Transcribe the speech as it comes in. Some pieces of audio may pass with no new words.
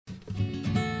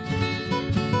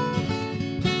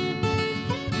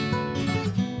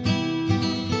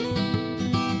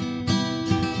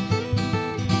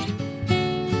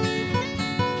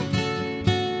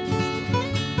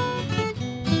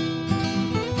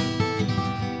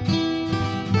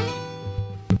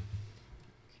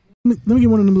Let me get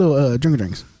one of them little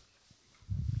drinks.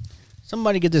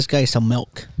 Somebody get this guy some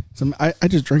milk. I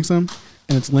just drank some,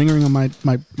 and it's lingering on my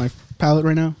palate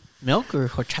right now. Milk or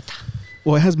horchata?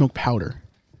 Well, it has milk powder.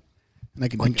 And I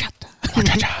can drink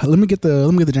Horchata. Let me get the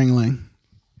Jangalang.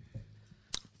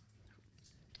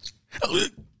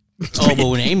 Oh, but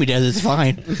when Amy does, it's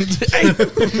fine. Do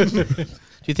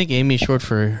you think Amy's short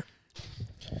for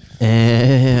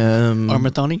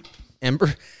Armathoni?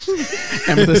 Amber?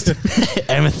 Amethyst.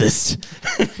 Amethyst.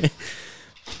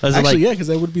 Actually, yeah, because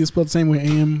that would be spelled the same way.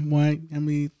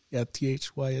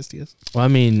 THYSTS. Well, I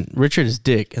mean, Richard is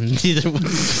Dick, and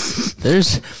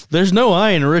there's no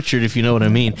I in Richard, if you know what I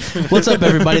mean. What's up,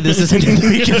 everybody? This is another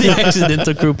week of the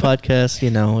Accidental Crew podcast. You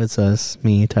know, it's us,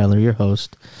 me, Tyler, your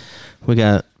host. We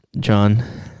got John.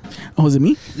 Oh, is it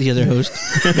me? The other host.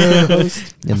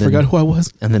 I forgot who I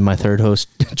was. And then my third host,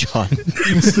 John.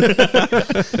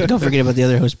 Don't forget about the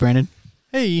other host, Brandon.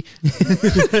 Hey.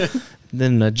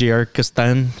 Then JR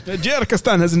Castan. JR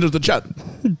Castan has entered the chat.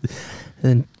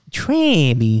 And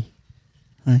Trammy.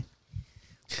 Hi.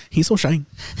 He's so shy.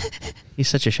 He's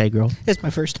such a shy girl. It's my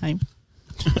first time.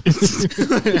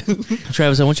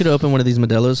 Travis, I want you to open one of these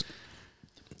Modelo's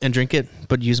and drink it,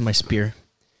 but use my spear.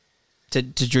 To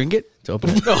drink it? To open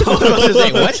it. I was about to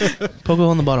say, what? Poke it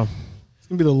on the bottom. It's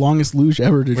going to be the longest luge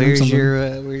ever to drink something.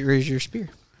 Where's your spear?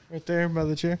 Right there by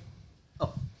the chair.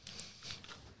 Oh.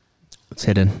 It's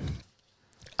hidden.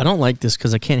 I don't like this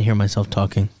because I can't hear myself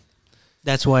talking.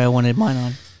 That's why I wanted mine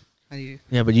on. How do you?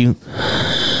 Yeah, but you...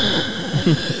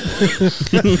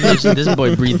 This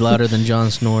boy breathed louder than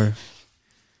John Snore.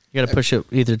 You got to push it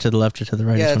either to the left or to the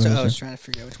right. Yeah, that's what I was trying to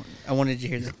figure out which one. I wanted you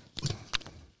to hear that.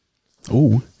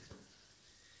 Oh.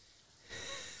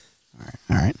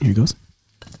 All right, here goes.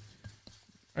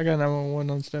 I got 911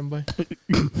 on standby.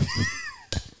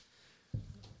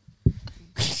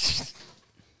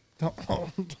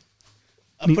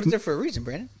 I put it there for a reason,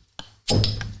 Brandon.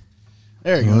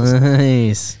 There he goes.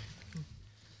 Nice.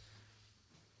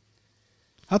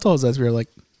 How tall is that spear? Like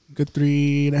good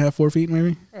 3.5, 4 feet,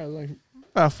 maybe? Like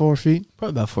about 4 feet.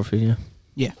 Probably about 4 feet, yeah.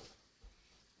 Yeah.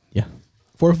 Yeah.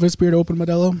 4 foot spear to open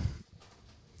Modelo.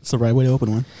 It's the right way to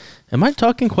open one. Am I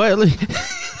talking quietly?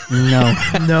 No.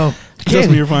 No. Trust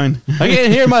me, you're fine. I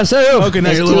can't hear myself. Okay, now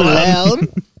That's you're a too little loud. loud.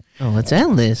 Oh, it's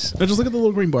Atlas. Now just look at the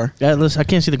little green bar. Atlas, I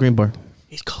can't see the green bar.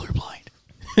 He's colorblind.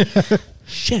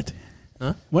 Shit.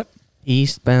 Huh? What?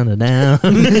 Eastbound and down.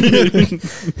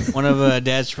 One of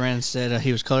Dad's friends said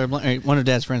he was colorblind. One of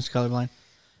Dad's friends is colorblind.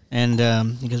 And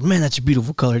he goes, man, that's a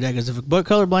beautiful color. Dad goes, if a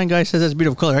colorblind guy says that's a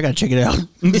beautiful color, I got to check it out.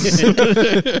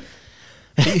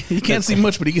 He can't see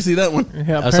much, but he can see that one.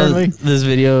 Yeah, I saw apparently. this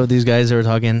video, these guys that were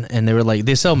talking, and they were like,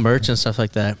 they sell merch and stuff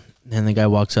like that. And the guy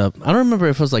walks up. I don't remember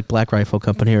if it was like Black Rifle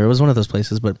Company or it was one of those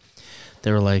places, but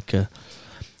they were like,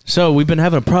 so we've been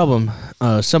having a problem.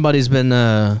 Somebody's been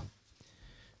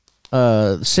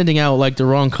sending out like the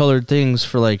wrong colored things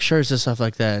for like shirts and stuff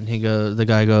like that. And the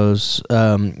guy goes,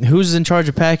 who's in charge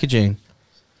of packaging?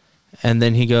 And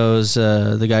then he goes,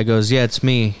 the guy goes, yeah, it's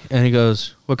me. And he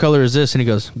goes, what color is this? And he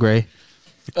goes, gray.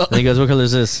 And he goes, what color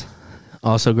is this?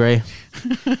 Also gray.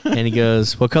 And he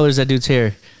goes, what color is that dude's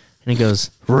hair? And he goes,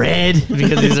 red,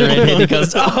 because he's a redhead. He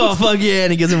goes, oh, fuck yeah.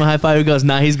 And he gives him a high five. He goes,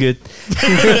 nah, he's good.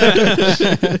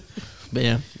 But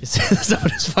yeah,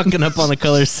 somebody's fucking up on the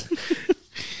colors.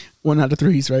 1 out of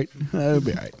 3's right. That'll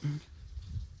be all right.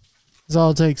 That's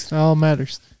all it takes. That all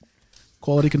matters.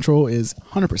 Quality control is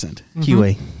 100%.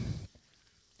 QA.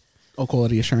 Oh,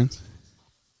 quality assurance.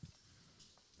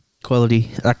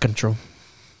 Quality control.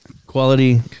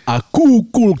 Quality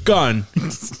cool gun.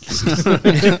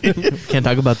 Can't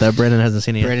talk about that. Brandon hasn't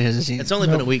seen it yet. Brandon hasn't seen it. It's only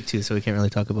been a week too, so we can't really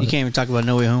talk about You it. can't even talk about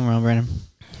No Way Home around Brandon.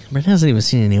 Brandon hasn't even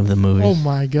seen any of the movies. Oh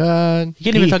my God. You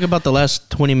can't even talk about the last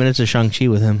 20 minutes of Shang-Chi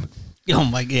with him. Oh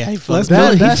my God. He fell, Let's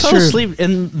That- he that's fell true. asleep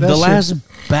in the That's last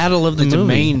battle of the the movie.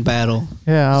 main battle.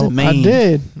 Yeah, It's a I main.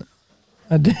 did.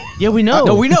 I did. Yeah, we know.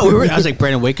 No, we know. I was like,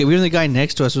 Brandon, wake up. Even the guy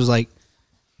next to us was like,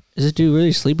 is this dude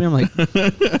really sleeping? I'm like,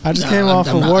 I just "Nah, came off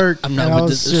I'm of not- work. I'm not and I with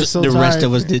was this. just so The rest tired.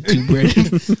 of us did too,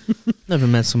 Brandon. Never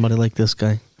met somebody like this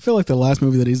guy. I feel like the last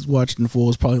movie that he's watched in full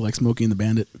is probably like Smokey and the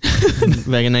Bandit.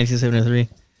 Back in 1973.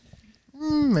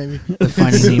 Maybe. The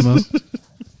Finding Nemo.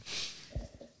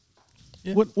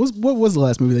 Yeah. What was the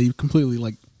last movie that you completely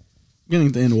like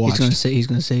getting to end watch? He's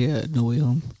gonna say No Way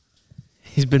Home.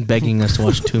 He's been begging us to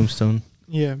watch Tombstone.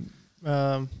 Yeah.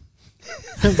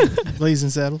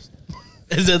 Blazing Saddles.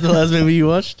 Is that the last movie you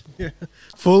watched? Yeah.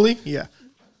 Fully? Yeah.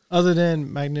 Other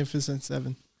than Magnificent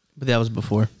Seven. But that was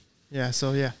before. Yeah,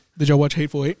 so yeah. Did y'all watch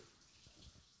Hateful Eight?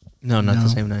 No, not No. the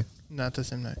same night. Not the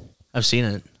same night. I've seen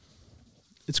it.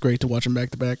 It's great to watch them back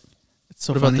to back. It's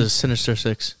so What funny. about the Sinister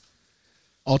Six?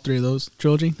 all three of those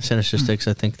trilogy. Sinister Six,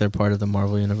 I think they're part of the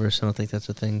Marvel universe. I don't think that's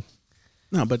a thing.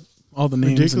 No, but all the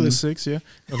names. Ridiculous Six, yeah.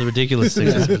 Oh, the Ridiculous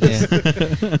Six. Yeah.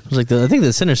 I was like, I think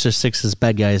the Sinister Six is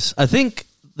bad guys. I think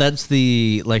that's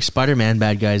the like Spider-Man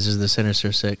bad guys is the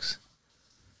Sinister Six.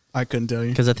 I couldn't tell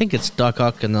you. Because I think it's Doc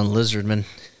Ock and the Lizardman.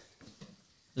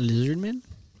 Lizardman?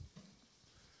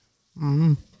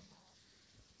 Mm-hmm.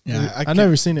 Yeah, I've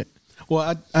never seen it.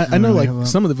 Well, I know like about.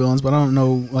 some of the villains, but I don't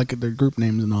know like their group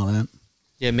names and all that.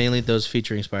 Yeah, mainly those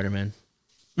featuring Spider-Man.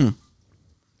 I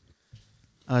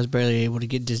was barely able to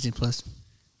get Disney Plus.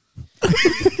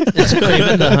 It's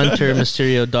Kraven the Hunter,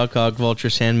 Mysterio, Doc Ock, Vulture,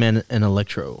 Sandman, and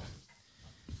Electro.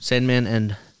 Sandman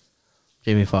and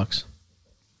Jamie Foxx.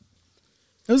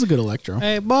 It was a good Electro.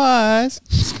 Hey, boys.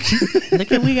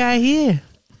 Look what we got here.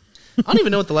 I don't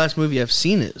even know what the last movie I've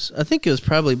seen is. I think it was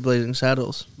probably Blazing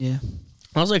Saddles. Yeah.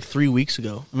 That was like 3 weeks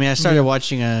ago. I mean, I started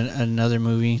watching another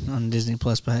movie on Disney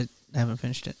Plus, but I haven't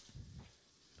finished it.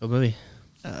 What movie?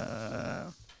 I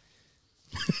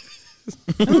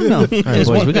don't know. All right,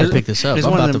 boys, we got to pick this up. It's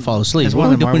I'm one of about to the- fall asleep. It's What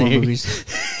one of the are we Marvel doing here? movies.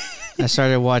 I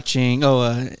started watching,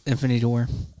 Infinity War.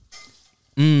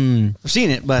 Mm. I've seen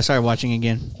it, but I started watching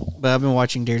again. But I've been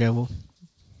watching Daredevil.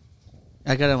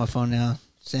 I got it on my phone now.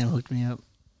 Sam hooked me up.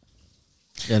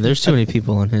 Yeah, there's too many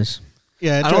people on his.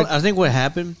 Yeah, I think what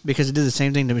happened, because it did the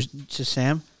same thing to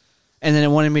Sam, and then it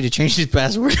wanted me to change his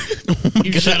password.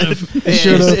 You should have.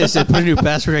 It said put a new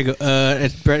password. I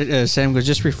go, Sam goes,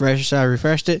 just refresh. So I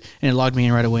refreshed it, and it logged me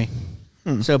in right away.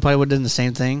 So it probably would have done the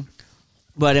same thing,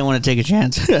 but I didn't want to take a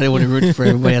chance. I didn't want to root for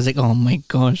everybody. I was like, oh my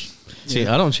gosh. See,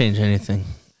 I don't change anything.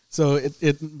 So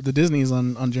the Disney's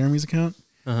on Jeremy's account,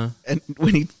 Uh-huh. and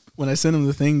when I sent him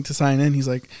the thing to sign in, he's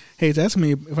like, "Hey, it's asking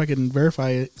me if I can verify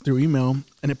it through email,"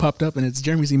 and it popped up, and it's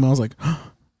Jeremy's email. I was like,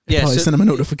 probably sent him a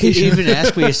notification. It even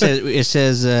asked me. It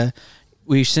says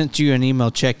we sent you an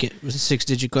email. Check it. It was a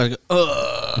 6-digit code.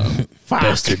 I go,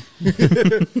 Bastard.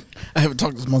 I haven't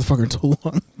talked to this motherfucker in too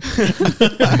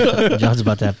long. John's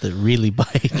about to have to really buy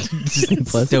Disney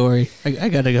Plus. Don't worry. I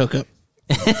got to hook up.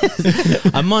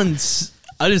 I'm on.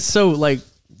 I just so like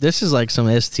this is like some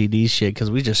STD shit because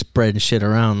we just spreading shit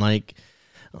around. Like,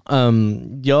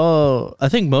 y'all. I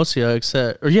think most of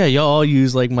y'all y'all all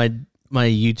use like my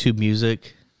YouTube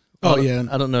Music. Oh, yeah.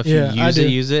 I don't know if Yeah, you I do.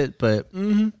 use it, but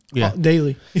yeah.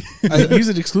 Daily. I use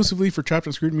it exclusively for Trapped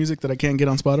and Screwed music that I can't get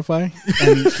on Spotify,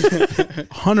 and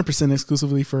 100%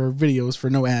 exclusively for videos for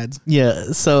no ads.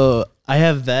 Yeah, so I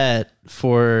have that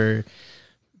for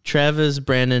Travis,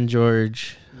 Brandon,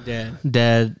 George,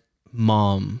 Dad,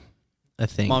 Mom, I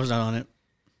think. Mom's not on it.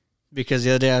 Because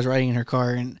the other day I was riding in her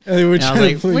car and, They were and I trying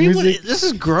to was play like, wait, music. this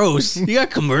is gross. You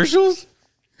got commercials?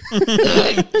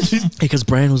 Because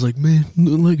Brandon was like, man,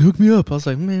 like hook me up. I was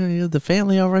like, man, the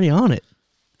family already on it.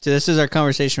 So this is our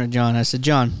conversation with John. I said,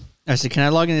 John, can I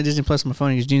log into Disney Plus on my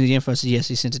phone? He goes, do you need the info? I said, yes.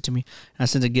 He sent it to me. And I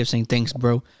sent a gift saying, thanks,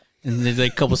 bro. And then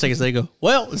like a couple seconds later, I go,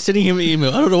 well, sending him an email.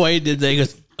 I don't know why he did that. He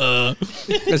goes, I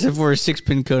said, for a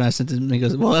 6-pin code. I sent it, and he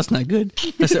goes, well, that's not good.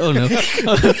 I said, oh, no.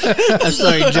 I'm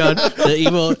sorry, John. The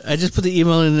email, I just put the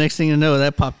email in, the next thing you know,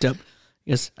 that popped up.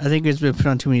 He goes, I think it's been put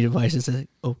on too many devices. I said,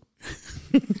 oh.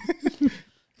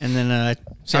 And then I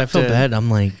feel bad. I'm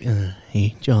like,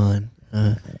 hey, John,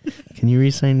 can you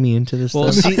re-sign me into this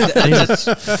Well, stuff? see,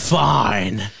 that's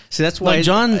Fine. See, that's why Like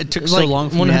John, it took so like long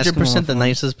for me to ask him on 100% the phone.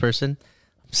 nicest person.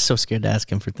 I'm so scared to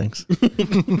ask him for things.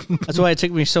 That's why it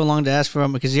took me so long to ask for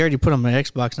him, because he already put on my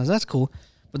Xbox, and I was that's cool.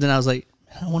 But then I was like,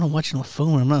 I don't want to watch it on my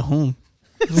phone when I'm not home.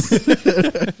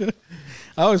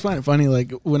 I always find it funny,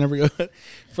 like whenever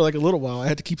for like a little while, I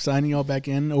had to keep signing y'all back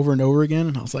in over and over again,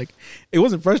 and I was like, it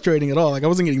wasn't frustrating at all. Like I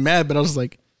wasn't getting mad, but I was just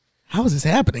like, how is this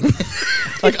happening?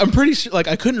 Like I'm pretty sure, like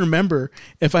I couldn't remember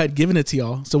if I had given it to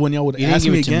y'all. So when y'all would You didn't ask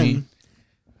give me it to again, me.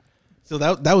 so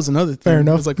that was another thing. Fair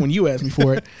enough. It was like when you asked me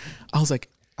for it, I was like,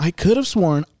 I could have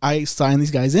sworn I signed these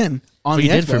guys in on Well, the you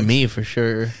did Xbox. for me for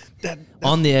sure.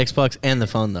 On the Xbox and the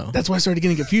phone though. That's why I started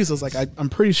getting confused. I was like, I'm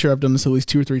pretty sure I've done this at least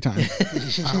 2 or 3 times.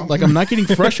 Like I'm not getting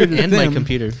frustrated at And my them,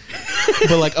 computer.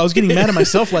 but like I was getting mad at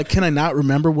myself. Like, can I not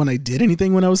remember when I did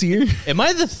anything when I was here? Am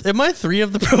I 3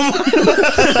 of the profile?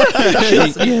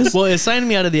 Yes. Well, it signed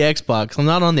me out of the Xbox. I'm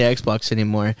not on the Xbox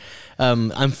anymore.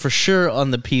 I'm for sure on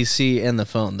the PC and the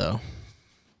phone though.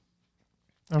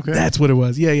 Okay. That's what it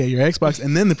was. Yeah, your Xbox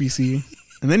and then the PC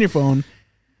and then your phone,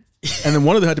 and then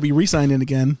one of them had to be re-signed in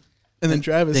again, and then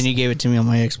Travis. Then you gave it to me on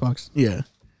my Xbox. yeah.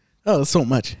 Oh, that's so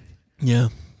much. Yeah.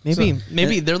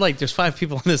 Maybe they're like, there's 5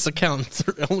 people on this account.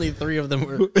 Only 3 of them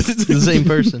were the same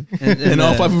person. And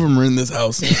all 5 of them are in this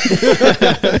house.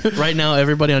 Right now,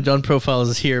 everybody on John Profile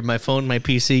is here. My phone, my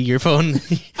PC, your phone.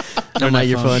 No, not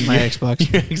your phone. My Xbox.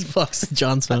 Your Xbox,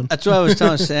 John's phone. That's what I was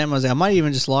telling Sam. I was like, I might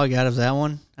even just log out of that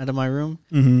one, out of my room,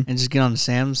 Mm-hmm. and just get on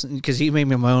Sam's because he made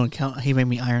me my own account. He made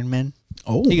me Iron Man.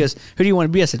 Oh, He goes, "Who do you want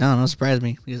to be?" I said, "No, don't surprise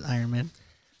me." He goes, "Iron Man."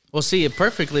 Well, see, it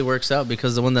perfectly works out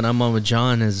because the one that I'm on with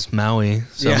John is Maui.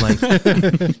 So Yeah. I'm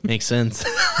like, makes sense.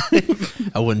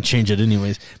 I wouldn't change it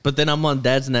anyways. But then I'm on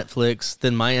Dad's Netflix,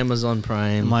 then my Amazon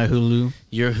Prime, My Hulu.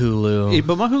 your Hulu. Yeah,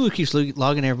 but my Hulu keeps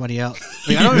logging everybody out.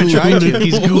 Like, I don't even try to.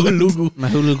 He's Hulu. My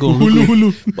Hulu go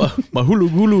Hulu. My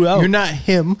Hulu out. You're not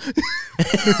him.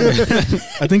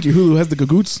 I think your Hulu has the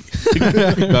gagoots.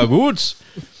 Gagoots.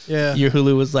 Yeah. Your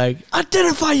Hulu was like,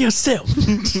 identify yourself.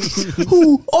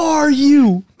 Who are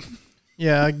you?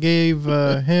 Yeah, I gave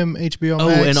him HBO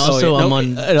Max. Oh, and also I'm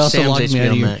on It also Sam's logged me out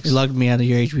HBO of your, Max. it logged me out of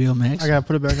your HBO Max. I gotta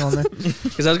put it back on there.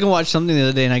 Because I was gonna watch something the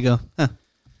other day and I go, huh,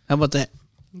 how about that?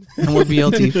 No more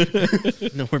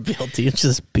BLT. No, we're BLT. It's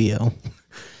just BL.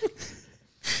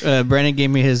 Brandon gave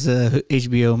me his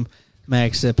HBO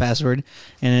Max password,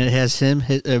 and it has him,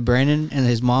 Brandon, and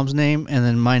his mom's name, and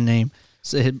then my name.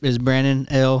 So it is Brandon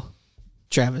L.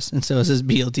 Travis, and so it says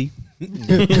BLT.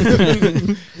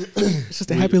 It's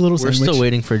just a happy little We're sandwich. still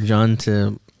waiting for John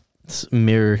to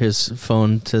mirror his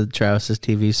phone to Travis's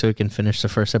TV so he can finish the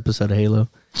first episode of Halo.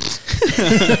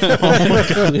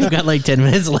 We've got like 10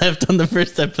 minutes left on the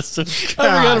first episode. I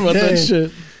forgot about that dang.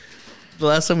 shit. The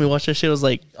last time we watched that shit was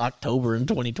like October in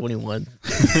 2021.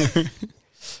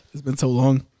 It's been so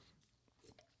long.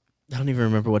 I don't even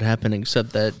remember what happened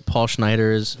except that Paul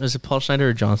Schneider is it Paul Schneider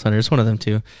or John Schneider? It's one of them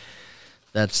two.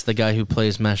 That's the guy who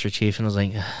plays Master Chief, and I was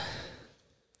like,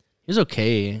 he's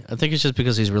okay. I think it's just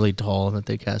because he's really tall that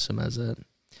they cast him as that.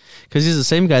 Because he's the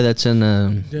same guy that's in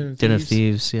Den of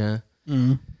Thieves. Yeah,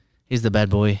 Mm-hmm. he's the bad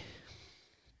boy.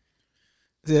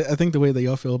 I think the way that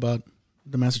y'all feel about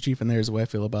the Master Chief in there is the way I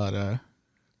feel about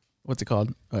what's it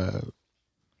called?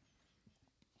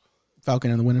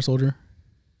 Falcon and the Winter Soldier.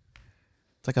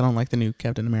 It's like I don't like the new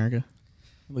Captain America.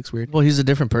 It looks weird. Well, he's a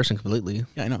different person completely.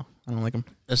 Yeah, I know. I don't like him.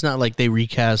 It's not like they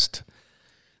recast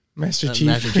Master Chief.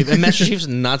 Master Chief. And Master Chief's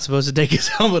not supposed to take his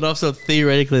helmet off, so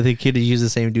theoretically they could have used the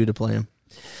same dude to play him.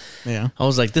 Yeah. I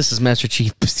was like, this is Master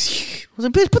Chief. I was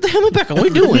like, bitch, put the helmet back on. What are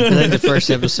you doing? Like the first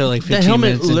episode, like 15 The helmet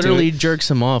minutes into literally it. jerks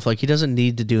him off. Like, he doesn't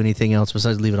need to do anything else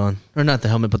besides leave it on. Or not the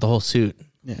helmet, but the whole suit.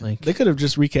 Yeah. Like- They could have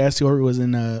just recast whoever was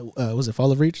in was it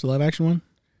Fall of Reach, the live action one?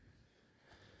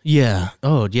 Yeah.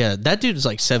 Oh, yeah. That dude is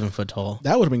like 7 foot tall.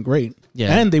 That would have been great.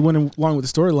 Yeah. And they went along with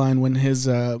the storyline when his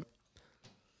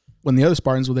when the other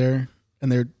Spartans were there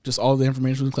and they're just all the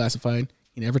information was classified.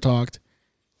 He never talked,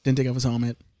 didn't take off his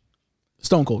helmet.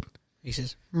 Stone Cold. He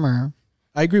says, I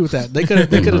agree with that. They could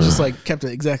have just like kept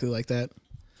it exactly like that.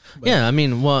 But- Yeah, I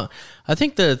mean, well, I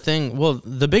think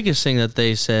the biggest thing that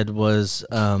they said was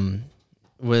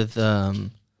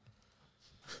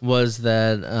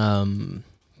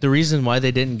the reason why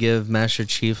they didn't give Master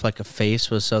Chief like a face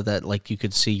was so that like you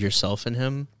could see yourself in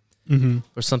him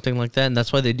or something like that, and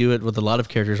that's why they do it with a lot of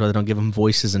characters why they don't give them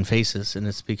voices and faces, and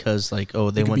it's because like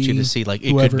they could want you be to see like it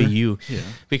whoever. could be you, Yeah.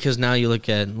 because now you look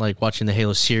at like watching the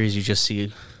Halo series, you just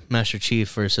see Master Chief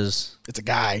versus It's a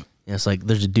guy. it's like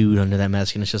there's a dude under that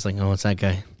mask, and it's just like, oh, it's that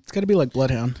guy. It's got to be like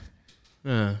Bloodhound.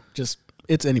 Yeah, Just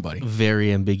it's anybody.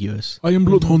 very ambiguous. I am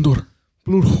Bloodhounder.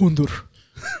 Bloodhounder.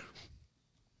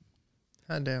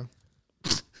 God damn.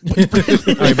 All right,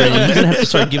 Brandon, you're gonna have to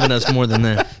start giving us more than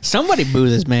that. somebody boo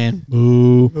this man.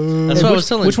 Boo. That's what I was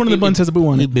telling. Which one of the buttons has a boo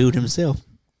on He it? booed himself.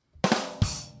 I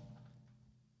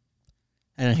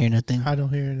don't hear nothing. I don't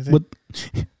hear anything. What?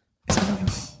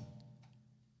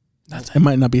 It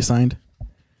might not be assigned.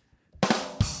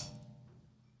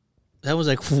 That was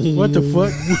like, What the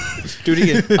fuck? do it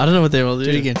again. I don't know what they will do.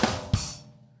 Do it again.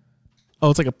 Oh,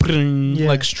 it's like a pring, Yeah.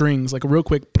 like strings, like a real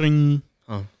quick pring.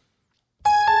 Oh.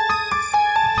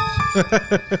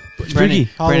 Brandon,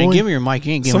 Halloween. give me your mic.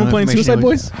 You ain't giving Someone no playing information Suicide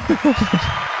away. Boys?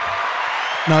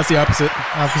 No, it's the opposite.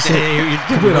 Opposite. You're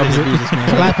Complete opposite. boo this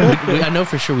man. I know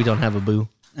for sure we don't have a boo.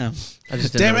 No. I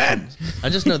just Damn didn't know. it! I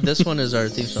just know this one is our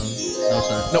theme song. No,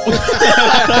 it's not.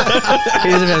 He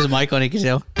doesn't have his mic on. He can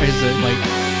tell. Where's the mic?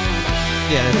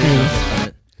 Yeah, that's it. That's not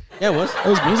it. Yeah, it was. That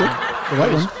was music. The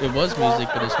white one. It was music,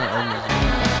 but it's not our music.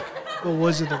 What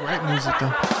was it? The right music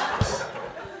though.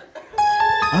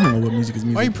 I don't know what music is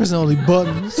music. Why are you pressing all these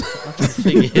buttons?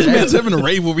 This man's having a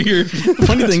rave over here. The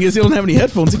funny thing is, he don't have any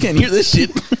headphones. He can't hear this shit.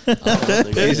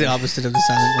 He's the opposite of the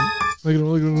silent one. Look at him.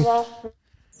 Look at him.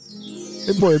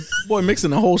 This boy mixing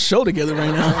the whole show together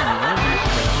right now.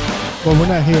 Well, we're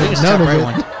not hearing It's none the of right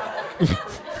it.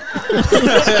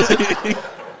 one.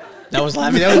 That was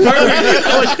laughing. That was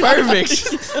perfect.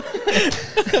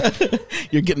 That was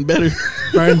perfect. You're getting better.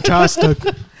 Fantastic.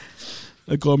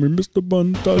 They call me Mr.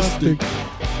 Buntastic.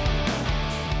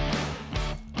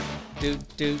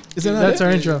 Is that That's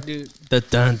our intro. Dun,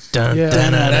 dun, dun, Yeah.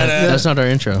 dun, dun, dun. That's not our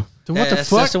intro. Dude, what the That's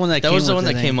fuck? the one that That came was the with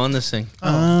one that thing. came on this thing.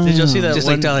 Oh. Did you see that Just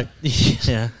one? like Tyler.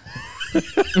 Yeah.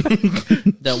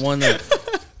 That one.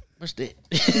 What's the?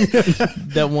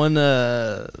 That one.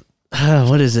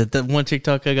 What is it? That one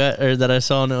TikTok I got or that I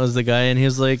saw, and it was the guy, and he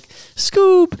was like,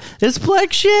 "Scoop, it's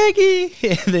Black Shaggy,"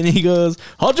 and then he goes,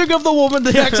 "I'll drink of the woman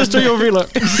the access to your villa."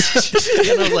 And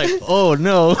I was like, "Oh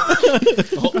no,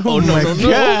 oh no, my no, no!"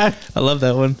 God. I love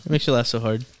that one. It makes you laugh so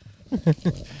hard.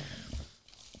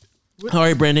 All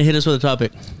right, Brandon, hit us with a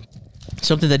topic.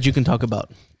 Something that you can talk about.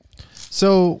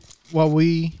 So, while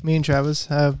me and Travis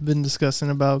have been discussing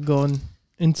about going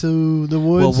into the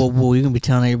woods. Whoa, you're gonna be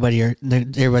telling everybody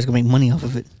everybody's gonna make money off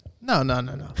of it. No. Nah,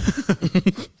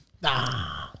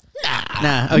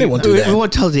 They okay, won't do that. we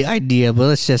won't tell the idea, but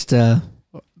let's just How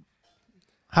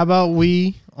about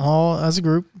we all, as a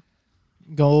group,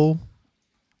 go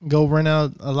rent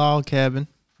out a log cabin,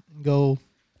 go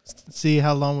see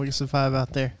how long we can survive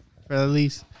out there for at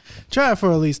least try it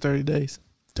for at least 30 days,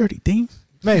 30 days.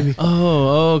 maybe.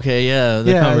 Oh, okay, yeah, the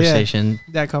Yeah, conversation.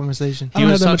 That conversation. I don't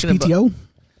have was that much talking PTO.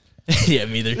 Yeah,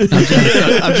 me either.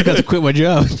 I'm just gonna quit my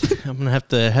job. I'm gonna have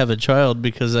to have a child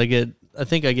because I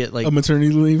think I get like A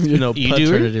maternity leave. no You do?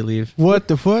 paternity leave. What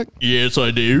the fuck? Yes,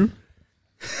 I do.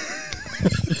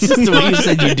 Just the way you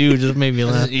said you do just made me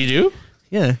laugh. You do?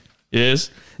 Yeah. Yes.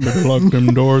 Better lock them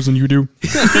doors and you do.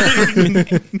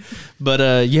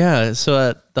 But yeah, so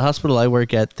at the hospital I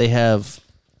work at, they have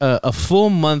a full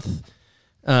month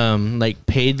like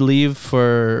paid leave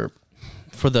for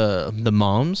the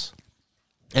moms.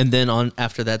 And then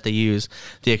after that, they use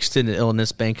the extended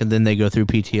illness bank, and then they go through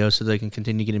PTO so they can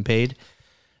continue getting paid.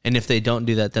 And if they don't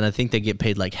do that, then I think they get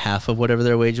paid like half of whatever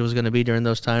their wage was going to be during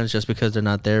those times, just because they're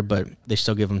not there, but they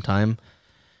still give them time.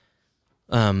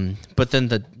 But then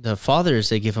the fathers,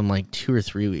 they give them like 2 or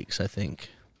 3 weeks, I think,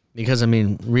 because I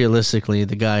mean, realistically,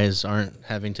 the guys aren't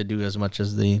having to do as much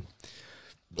as the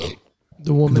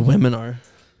women are.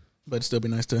 But it'd still be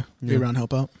nice to be Yeah. around,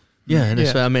 help out. Yeah, and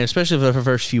Yeah. I mean, especially for the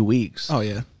first few weeks. Oh,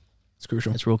 yeah. It's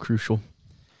crucial. That's real crucial.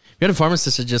 We had a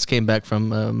pharmacist that just came back from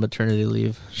maternity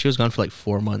leave. She was gone for like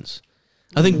 4 months.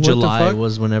 I think What the July fuck?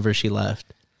 was whenever she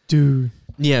left. Dude.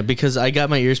 Yeah, because I got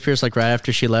my ears pierced like right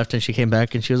after she left, and she came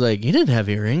back and she was like, "You didn't have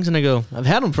earrings," and I go, "I've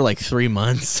had them for like 3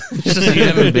 months. It's just you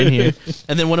haven't been here."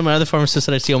 And then one of my other pharmacists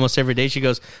that I see almost every day, she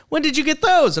goes, "When did you get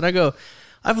those?" And I go,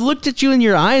 "I've looked at you in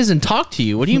your eyes and talked to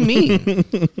you. What do you mean?"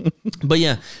 But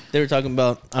yeah, they were talking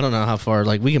about, I don't know how far,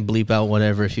 like we can bleep out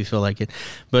whatever if you feel like it,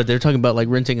 but they're talking about like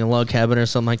renting a log cabin or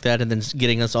something like that, and then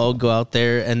getting us all go out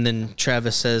there. And then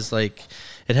Travis says like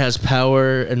it has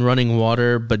power and running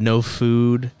water, but no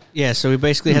food. Yeah, so we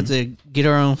basically have to get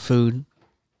our own food.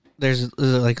 There's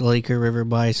like a lake or river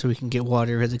by, so we can get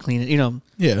water, we have to clean it,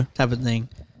 Yeah. type of thing.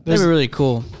 That'd There's- be really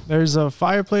cool. There's a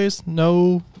fireplace,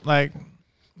 no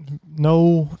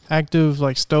active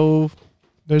like stove.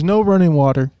 There's no running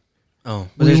water. Oh,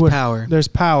 But We there's would- power. There's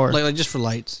power. Like just for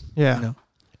lights. yeah. You know?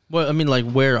 well, I mean, like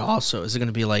where also is it going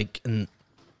to be like in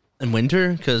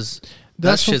winter? Because that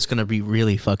That's what- shit's going to be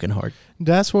really fucking hard.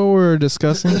 That's what we're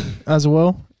discussing as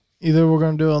well. Either we're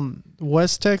going to do it in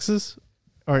West Texas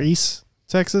or East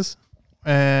Texas,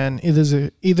 and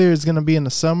either it's going to be in the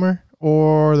summer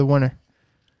or the winter.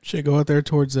 Should go out there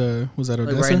towards, was that Like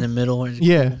Odessa? right in the middle.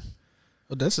 Yeah.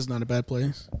 Odessa's not a bad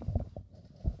place.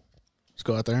 Let's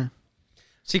go out there.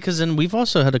 See, because then we've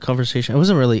also had a conversation. It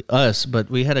wasn't really us, but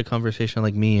we had a conversation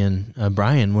like me and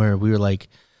Brian where we were like,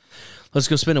 let's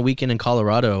go spend a weekend in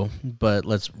Colorado, but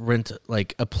let's rent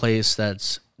like a place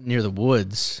that's near the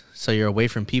woods so you're away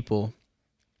from people.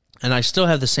 And I still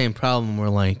have the same problem where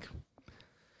like,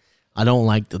 I don't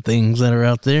like the things that are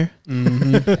out there.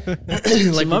 Like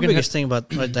Like my we're gonna biggest thing about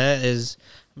that is,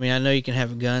 I mean, I know you can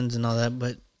have guns and all that,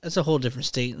 but that's a whole different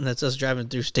state, and that's us driving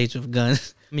through states with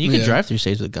guns. I mean, you can Yeah. drive through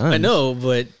states with guns. I know,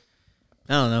 but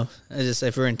I don't know. I just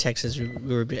if we're in Texas, we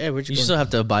would be. Hey, where'd you You go? still have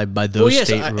to abide by those Well, yes,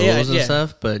 state yeah, rules and yeah.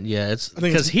 stuff, but yeah, it's I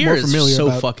think because it's here more it's familiar so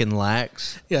about- fucking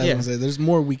lax. Yeah, I was Yeah. gonna say there's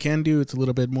more we can do. It's a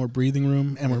little bit more breathing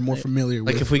room, and we're more familiar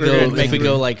Like with. if we We're go, gonna if we make-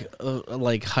 go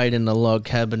like hide in a log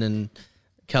cabin in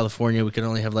California, we can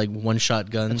only have like one shot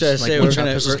guns. That's what I Like say, one we're shot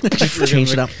gonna- pistols. we're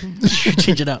change it gonna up,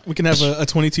 change it up. we can have a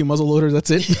 22 muzzle loader.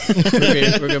 That's it.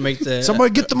 we're gonna make the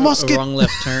Somebody get the a musket. wrong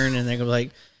left turn, and they're gonna be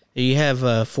like, you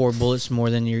have 4 bullets more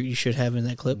than you should have in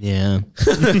that clip. Yeah,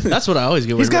 that's what I always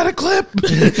get. He's got a clip.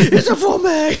 It's a full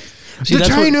mag. See, that's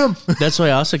Detain what- him. That's why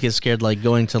I also get scared, like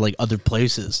going to like other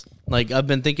places. Like I've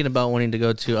been thinking about wanting to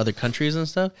go to other countries and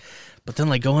stuff, but then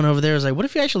like going over there is like, what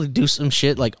if you actually do some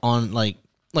shit like on like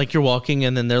like you're walking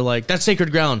and then they're like, that's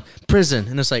sacred ground, prison.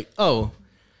 And it's like, oh.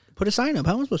 Put a sign up.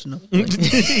 How am I supposed to know?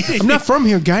 I'm not from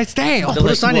here, guys. Damn.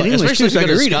 Put a sign in English, especially too, if so you I go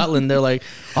can to read it. Scotland, they're like,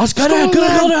 oh,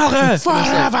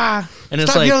 Forever. and it's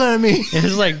Stop like, yelling at me. and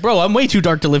it's like, bro, I'm way too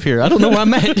dark to live here. I don't know where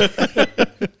I'm at.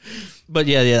 But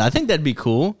yeah, I think that'd be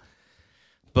cool.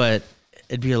 But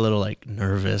it'd be a little like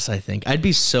nervous, I think. I'd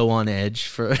be so on edge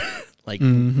for like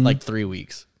 3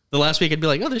 weeks. The last week I'd be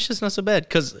like, oh, this shit's not so bad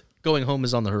because going home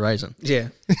is on the horizon. Yeah.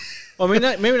 Well, I mean,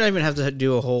 maybe not even have to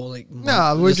do a whole like.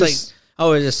 No, we're just like. I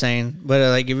was just saying, but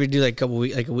like if we do like a couple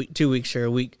weeks, like a week, 2 weeks or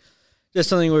a week, just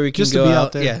something where we can Just to go be out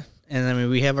out there. Yeah, and I mean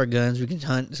we have our guns, we can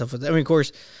hunt and stuff like that. I mean, of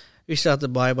course, we still have to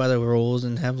abide by the rules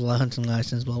and have a hunting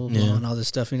license, blah blah blah, Yeah. and all this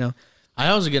stuff. You know. I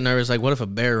also get nervous, like, what if a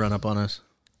bear run up on us?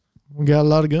 we got a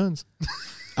lot of guns.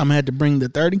 I'm gonna have to bring the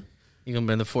 30. You gonna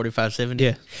bring the 45-70?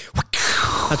 Yeah.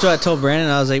 That's what I told Brandon.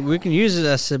 I was like, we can use it.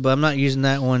 I said, but I'm not using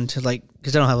that one to like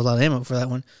because I don't have a lot of ammo for that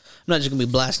one. I'm not just gonna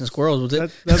be blasting squirrels with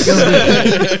it. That's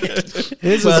gonna be.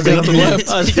 His But I is gonna be think-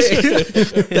 I was like,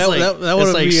 It's that like, that would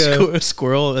it's like be.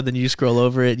 squirrel, and then you scroll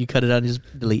over it, you cut it out, and just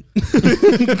delete.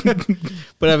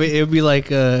 But I mean, it would be like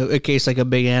a case like a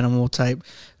big animal type.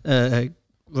 Where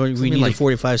we Something need like- a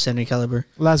 45-70 caliber.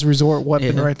 last resort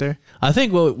weapon Yeah. right there. I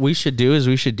think what we should do is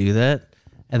we should do that,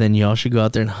 and then y'all should go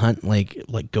out there and hunt, like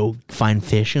go find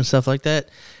fish and stuff like that.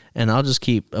 And I'll just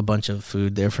keep a bunch of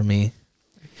food there for me.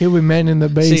 Here we man in the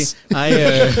base. See,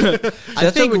 I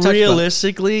I think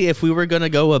realistically, if we were gonna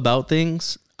go about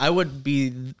things, I would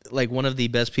be like one of the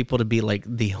best people to be like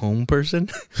the home person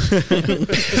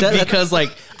because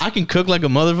like I can cook like a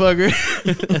motherfucker,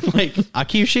 and, like I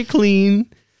keep shit clean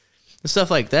and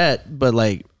stuff like that. But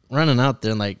like running out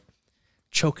there and like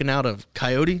choking out a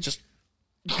coyote, just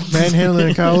Manhandling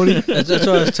a coyote. That's what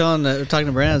I was talking to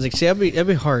Brandon. I was like, see, that'd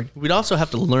be hard. we'd also have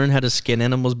to learn how to skin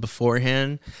animals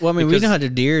beforehand. Well, I mean, we Because- know how to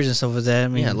deers and stuff with that. I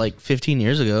mean, Yeah, like 15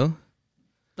 years ago.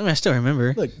 I still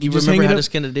remember. Look, You just remember hang how it to up,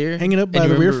 skin a deer? hang it up And by you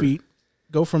the rear remember- feet.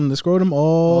 Go from the scrotum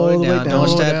all the way down. Don't All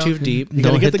stab down. too deep. You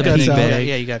gotta Don't get hit the the guts pee out. bag.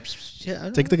 Yeah, you got. Yeah, I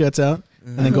know. Take the guts out,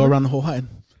 and then go around the whole hide.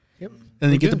 Yep. And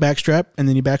then you get good. the back strap, and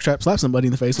then you back strap, slap somebody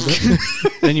in the face with it.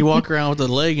 Then you walk around with a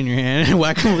leg in your hand and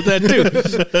whack them with that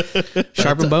too.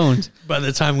 Sharpen bones. By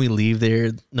the time we leave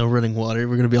there, no running water.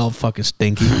 We're gonna be all fucking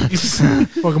stinky,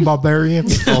 Fucking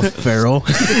barbarians. all feral.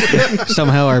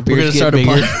 Somehow our We're beards gonna get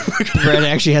start a bigger. Brad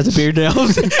actually has a beard now.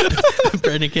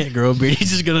 Brandon can't grow a beard. He's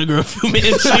just gonna grow a Fu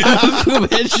Manchu. Fu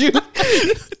Manchu.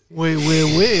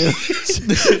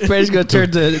 Wait. Brad's gonna turn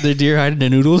the deer hide into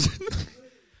noodles.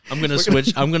 I'm gonna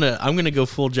switch. I'm gonna go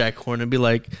full Jack Horn and be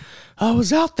like, I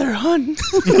was out there hunting.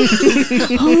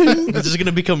 This is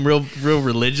gonna become real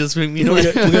religious. You know,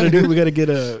 we gotta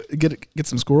get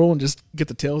some squirrel and just get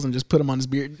the tails and just put them on his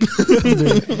beard.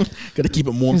 Gotta keep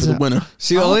him warm for the winter.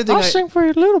 See, the only thing I'll sing for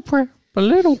you a little prayer. A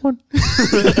little one.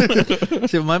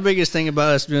 See, my biggest thing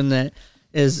about us doing that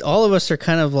is all of us are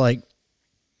kind of like,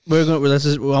 I'm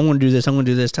going to do this, I'm going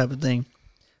to do this type of thing.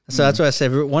 So that's why I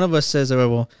said, if one of us says,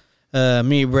 oh, well,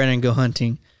 me and Brandon go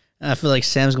hunting. I feel like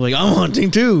Sam's going, I'm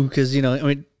hunting too. Because, you know, I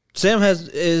mean, Sam I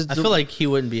feel like he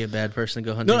wouldn't be a bad person to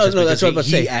go hunting. No, just no, because that's what I'm about to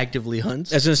he say. actively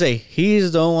hunts. I was going to say,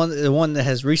 he's the one that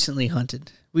has recently hunted.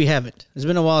 We haven't. It's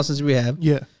been a while since we have.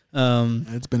 Yeah.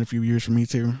 It's been a few years for me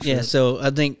too. Yeah, so I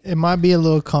think, It might be a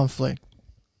little conflict.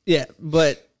 yeah,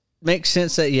 but makes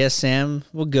sense that, yes, Sam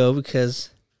will go because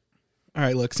All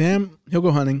right, look, Sam, he'll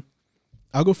go hunting.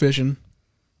 I'll go fishing.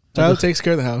 Tyler takes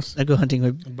care of the house. I go hunting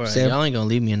with But Sam. y'all ain't gonna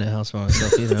leave me in the house by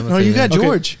myself either. I'm gonna Oh, tell you got that.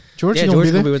 George. George Yeah, is gonna George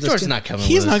be will there. be with us. George's too. not coming.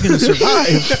 He's with not going to survive.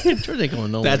 us. George ain't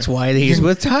going nowhere. That's why he's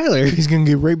with Tyler. He's gonna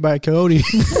get raped by a coyote.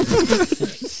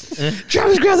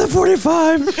 Travis, grab the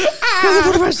 45. Grab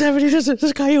the 45-70. There's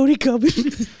a coyote coming.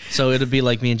 So it'd be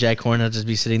like me and Jack Horn. I'll just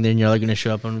be sitting there, and you're like gonna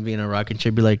show up. I'm gonna be in a rocking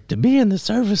chair, be like, to be in the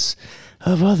service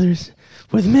of others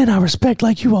with men I respect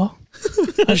like you all.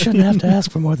 I shouldn't have to ask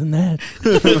for more than that.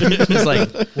 It's like,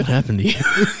 what happened to you?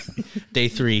 Day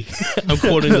 3. I'm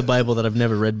quoting the Bible that I've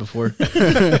never read before.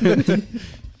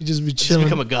 You just be Just chilling.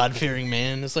 become a God-fearing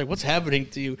man. It's like, what's happening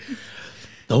to you?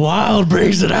 The wild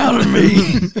brings it out of me.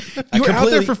 You were out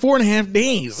there for 4.5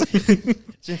 days.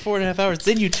 It's in 4.5 hours.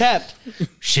 Then you tapped.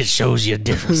 Shit shows you a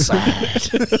different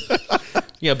side.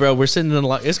 Yeah, bro, we're sitting in a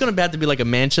log. It's gonna have to be like a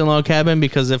mansion log cabin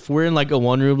because if we're in like a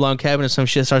 1-room log cabin and some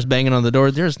shit starts banging on the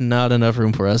door, there's not enough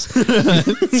room for us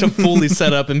to fully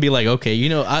set up and be like, okay, you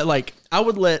know, I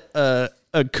would let a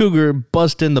cougar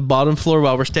bust in the bottom floor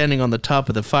while we're standing on the top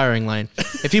of the firing line.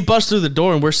 If he busts through the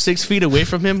door and we're 6 feet away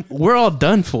from him, we're all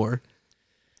done for.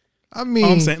 I mean,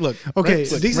 All I'm saying, look, okay,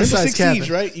 look, decent Rainbow sized Six cabin.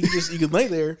 Siege, right? You can lay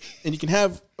there and you can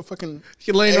have a fucking.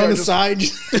 You laying air on the just- side.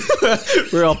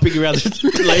 We're all peeking around,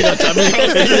 laying on top of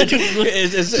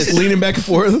just leaning back and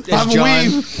forth. I'm a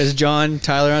weave. It's John,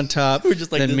 Tyler on top. We're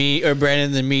just like then me, or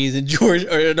Brandon, then me, then George,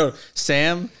 or no,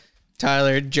 Sam,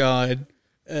 Tyler, John,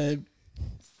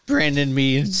 Brandon,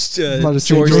 me, and About to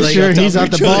say, George. make laying sure on top he's of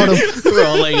at the each other. bottom. We're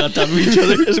all laying on top of each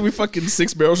other. There's gonna be fucking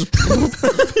 6 barrels. Just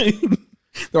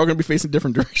they're all gonna be facing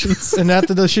different directions. And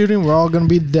after the shooting, we're all gonna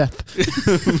be death.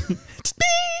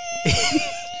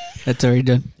 That's already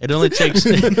done. It only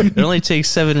takes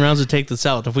 7 rounds to take this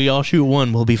out. If we all shoot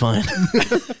one, we'll be fine.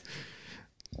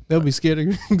 They'll be scared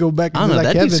to go back I and don't be know. like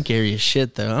That'd be Kevin. scary as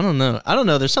shit, though. I don't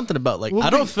know. There's something about like Well, I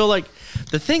don't feel like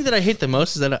the thing that I hate the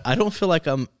most is that I don't feel like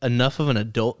I'm enough of an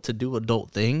adult to do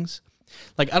adult things.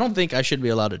 Like I don't think I should be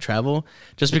allowed to travel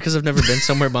just because I've never been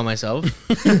somewhere by myself.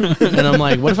 And I'm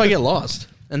like, what if I get lost?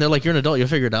 And they're like, you're an adult, you'll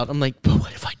figure it out. I'm like, but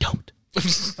what if I don't?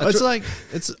 It's like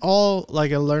it's all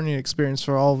like a learning experience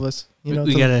for all of us. You know,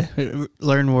 we to- gotta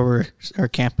learn where our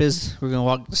camp is. We're gonna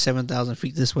walk 7,000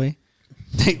 feet this way.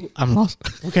 I'm lost.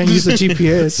 we can't use the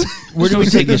GPS. Where do we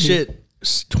take this shit?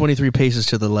 23 paces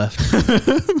to the left.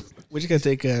 We just gotta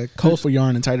take a colorful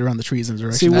yarn and tie it around the trees in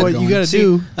the See direction. what we're you going. gotta See,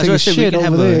 do. that's Take why I a said we shit can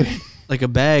have over there. like a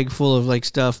bag full of like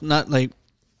stuff, not like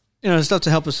stuff to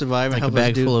help us survive. Like and a help us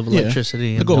bag do. full of Yeah.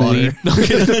 electricity and Go water weed.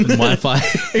 and Wi-Fi.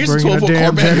 Here's a Bring a 12-volt car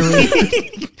damn battery.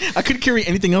 I couldn't carry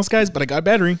anything else, guys, but I got a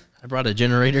battery I brought a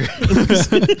generator.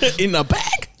 in a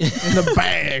bag. in the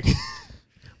bag.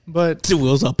 But The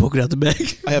wheels all poking out the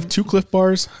bag. I have 2 Cliff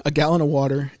Bars, a gallon of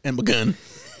water, and my gun.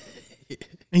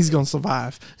 he's gonna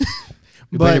survive.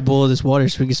 We better But boil this water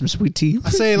so we get some sweet tea. I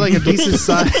say like a decent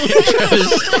size.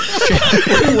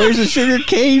 Where's the sugar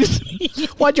cane?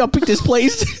 Why'd y'all pick this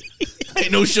place?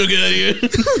 Ain't no sugar out here.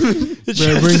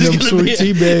 Better bring them sweet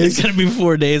tea bags. It's gonna be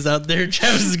 4 days out there.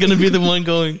 Travis is gonna be the one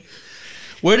going,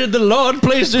 where did the Lord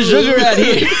place the sugar at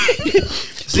here?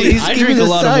 See, Please I give drink me a the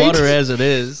lot sight. of water as it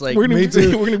is. Like, We're Me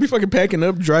too. gonna be fucking packing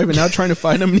up, driving out, trying to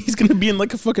find him, and he's gonna be in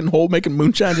like a fucking hole making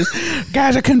moonshine. Just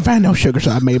guys, I couldn't find no sugar,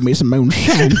 so I made me some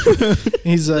moonshine.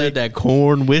 He's like that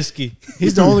corn whiskey.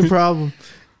 he's the only problem.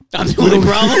 I'm the only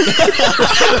problem.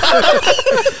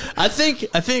 I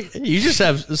think you just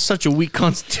have such a weak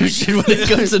constitution when it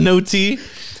comes to no tea.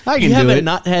 I You haven't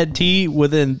not had tea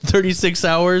within 36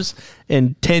 hours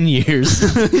in 10 years.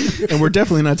 And we're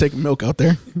definitely not taking milk out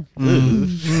there.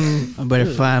 I better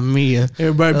find me a.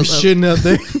 Everybody be shitting out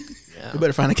there. We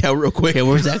better find a cow real quick. Okay,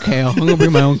 where's that cow? I'm gonna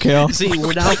bring my own cow. See,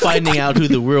 we're now finding out who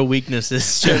the real weakness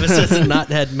is. Travis has not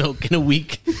had milk in a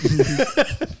week.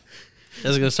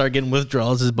 Travis is going to start getting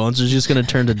withdrawals. His bones are just going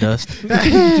to turn to dust.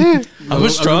 I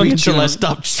was strong until I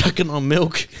stopped sucking on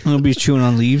milk. I'm gonna be chewing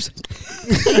on leaves.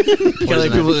 Poison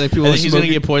like people ivy. that I think he's going to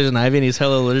get poison ivy and he's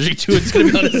hella allergic to it. It's going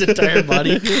to be on his entire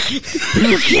body.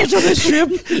 You cancel this trip.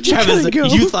 Travis,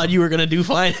 you thought you were going to do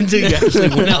fine until you actually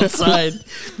went outside.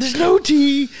 There's no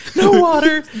tea, no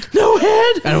water, no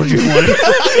head. I don't drink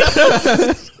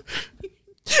water.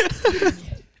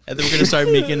 And then we're going to start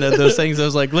making those things. I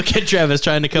was like, look at Travis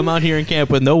trying to come out here in camp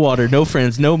with no water, no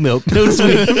friends, no milk, no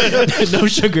sweet, no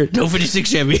sugar, no 56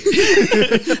 Chevy.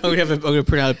 I'm gonna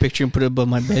print out a picture and put it above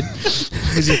my bed.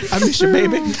 I miss your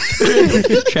baby.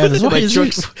 Travis, My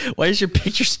why is your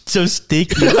picture so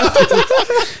sticky?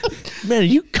 Man, are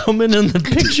you coming in the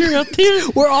picture up there?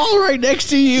 We're all right next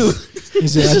to you. He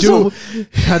said, I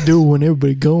do it when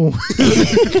everybody gone.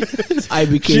 I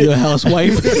became a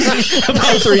housewife.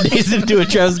 About 3 days into it,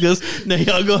 Travis goes, no,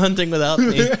 y'all go hunting without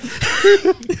me.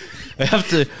 I have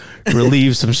to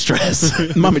relieve some stress.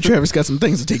 Mommy Travis got some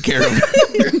things to take care of.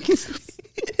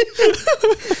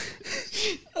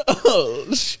 Oh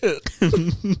shit!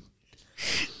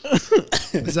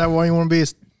 Is that why you want to be a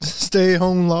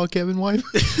stay-at-home log cabin wife?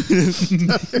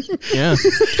 Yeah.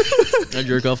 I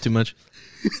jerk off too much.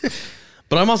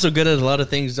 But I'm also good at a lot of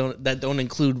things that don't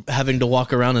include having to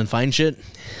walk around and find shit.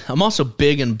 I'm also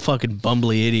big and fucking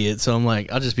bumbly idiot, so I'm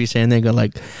like, I'll just be standing there and go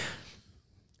like,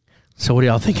 so what do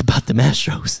y'all think about the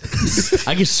Astros?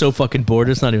 I get so fucking bored,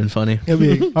 it's not even funny. He'll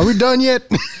be like, are we done yet?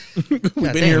 We've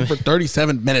been here for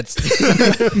 37 minutes.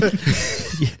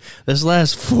 This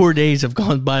last 4 days have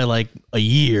gone by like a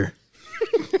year.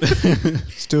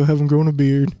 Still haven't grown a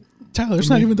beard. Tyler, it's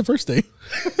not even the first day.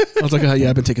 I was like, oh yeah,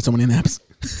 I've been taking so many naps.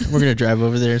 We're going to drive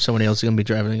over there. Somebody else is going to be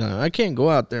driving. And going, I can't go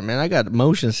out there, man. I got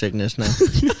motion sickness now.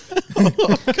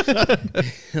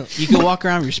 You can walk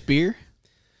around with your spear.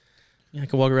 Yeah, I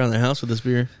can walk around the house with this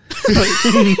beer.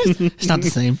 It's not the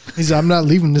same. He said, I'm not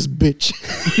leaving this bitch.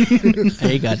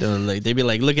 Hey, got them. Like, they'd be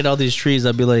like, look at all these trees.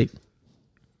 I'd be like,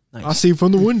 I see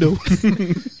from the window.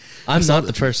 I'm not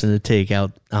the person to take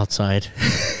outside.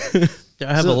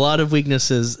 I have a lot of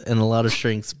weaknesses and a lot of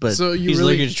strengths, but So you He's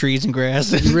really, looking at trees and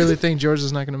grass. you really think George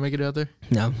is not going to make it out there?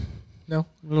 no, No,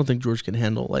 I don't think George can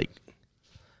handle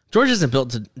George isn't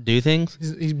built to do things.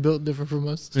 he's built different from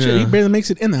us. Shit, he barely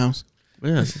makes it in the house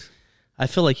Yeah. I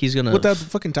feel like he's gonna. without the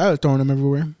fucking Tyler throwing him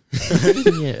everywhere.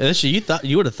 Yeah, actually,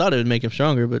 you would have thought it would make him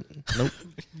stronger, but nope.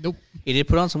 Nope. He did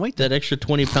put on some weight. That extra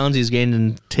 20 pounds he's gained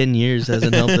in 10 years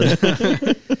hasn't helped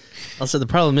him. Also, the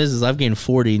problem is I've gained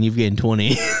 40 and you've gained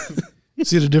 20.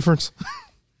 See the difference?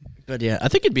 But yeah, I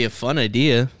think it'd be a fun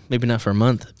idea. Maybe not for a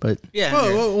month, but. Yeah.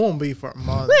 Well, it won't be for a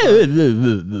month.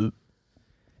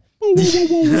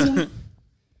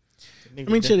 I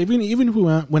mean, shit. Even if we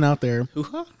went out there,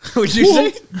 What'd you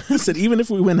say? I said even if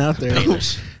we went out there,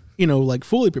 like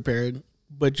fully prepared,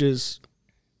 but just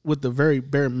with the very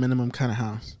bare minimum kind of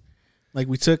house. Like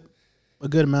we took a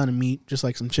good amount of meat, just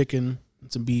like some chicken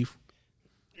and some beef.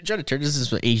 You're trying to turn this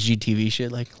into HGTV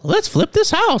shit. Like, let's flip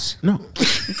this house. No,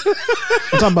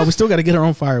 I'm talking about we still got to get our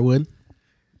own firewood.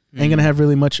 Ain't gonna have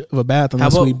really much of a bath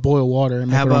unless about- we boil water and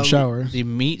make How our own about shower. the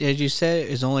meat, as you said,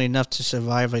 is only enough to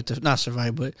survive, not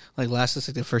survive, but like last us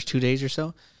like the first 2 days or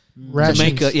so.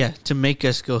 Rations. To make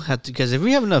us go have to, because if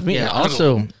we have enough meat, Yeah,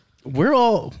 also,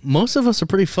 most of us are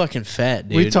pretty fucking fat,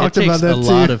 dude. We talked it takes about that a too.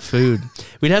 lot of food.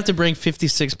 We'd have to bring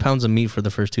 56 pounds of meat for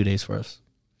the first 2 days for us.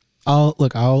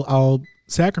 I'll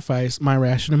sacrifice my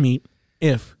ration of meat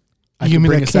if I You can give me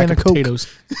bring that a sack can of of Coke. potatoes.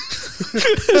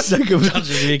 I'll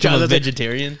just become a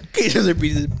vegetarian.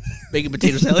 making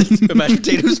potato salad, mashed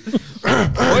potatoes.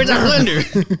 Where's our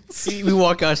blender? We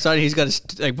walk outside, and he's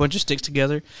got a bunch of sticks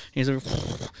together. And he's like,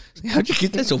 "How'd you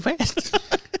get that so fast?"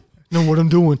 Know what I'm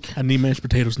doing? I need mashed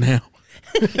potatoes now.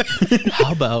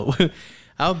 How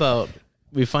about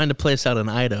we find a place out in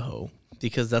Idaho,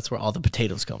 because that's where all the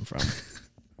potatoes come from.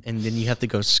 And then you have to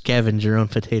go scavenge your own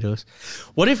potatoes.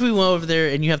 What if we went over there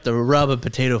and you have to rob a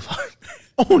potato farm?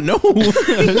 Oh no!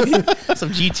 Some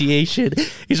GTA shit.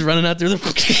 He's running out through the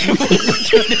fucking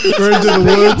Running through the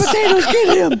woods, Potatoes,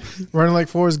 get him! running like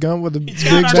Forrest Gump with a big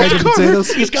bag of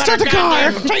potatoes. He's got the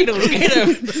car. Potatoes. Get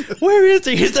him. Where is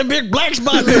he? He's the big black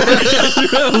spot on the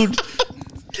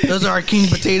road. Those are our king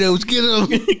potatoes. Get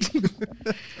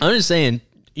them. I'm just saying,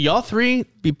 y'all three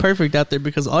be perfect out there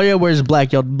because all y'all wear is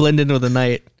black. Y'all blend into the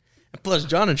night. Plus,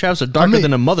 John and Travis are darker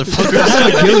than a motherfucker. I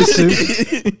have a ghillie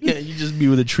suit. Yeah, you just be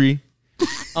with a tree. I'm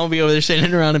gonna be over there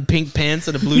standing around in pink pants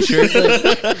and a blue shirt.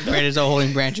 Brandon's all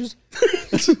holding branches.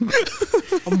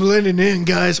 I'm blending in,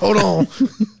 guys. Hold on.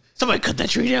 Somebody cut that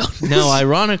tree down. Now,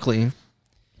 ironically,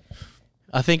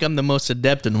 I think I'm the most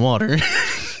adept in water.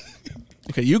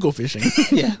 Okay, you go fishing.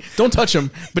 Yeah. Don't touch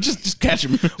him, but just catch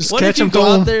him. Just What catch if you them, go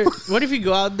throw out 'em. there? What if you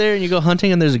go out there and you go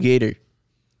hunting and there's a gator?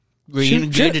 We're gonna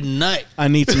get it tonight. I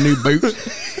need some new boots.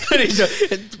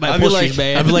 My I'd be upholstery's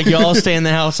bad. I'd be like, y'all stay in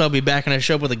the house. I'll be back, and I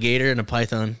show up with a gator and a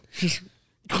python.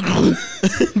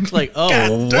 Like,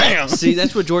 oh, Damn. See,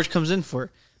 that's what George comes in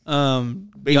for.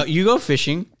 You go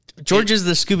fishing. George is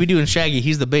the Scooby Doo and Shaggy.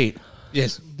 He's the bait.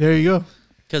 Yes. There you go.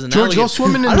 Because George, go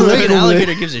swimming in I the don't lake think an over there.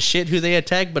 alligator gives a shit who they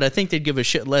attack, but I think they'd give a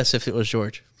shit less if it was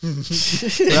George.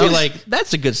 They'd be like,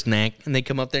 that's a good snack, and they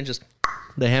come up there and just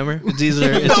the hammer. It's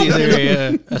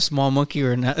either a small monkey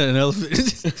or an elephant.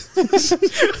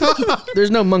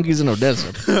 There's no monkeys in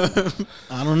Odessa.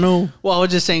 I don't know. Well, I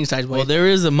was just saying size. Well, there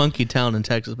is a monkey town in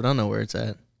Texas, but I don't know where it's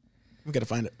at. We gotta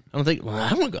find it. I don't think. Well, I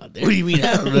don't want to go out there. What do you mean?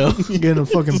 I don't know. You get in a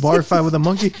fucking bar fight with a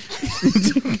monkey.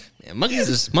 Yeah, monkeys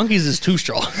is too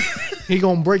strong. He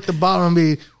gonna break the bottom and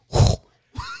be.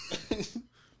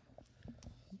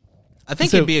 I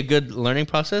think So- it'd be a good learning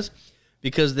process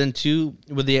because then too,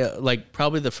 with the like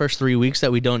probably the first 3 weeks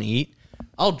that we don't eat,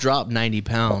 I'll drop 90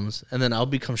 pounds and then I'll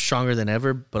become stronger than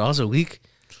ever, but also weak.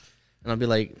 And I'll be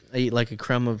like, I eat like a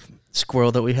crumb of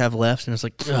squirrel that we have left, and it's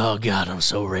like, oh god, I'm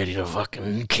so ready to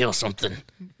fucking kill something.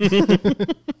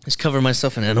 Just cover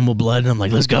myself in animal blood, and I'm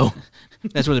like, let's go.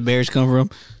 That's where the bears come from.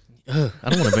 I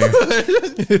don't want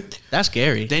a bear. That's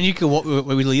scary. Then you could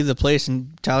when we leave the place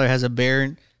and Tyler has a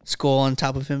bear skull on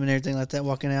top of him and everything like that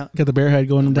walking out. Got the bear head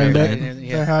going down Bear back. head and everything,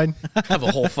 They're yeah. hiding. Have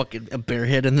a whole fucking a bear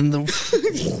head, and then like,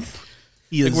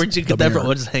 where'd you get that from?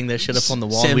 We'll just hang that shit up on the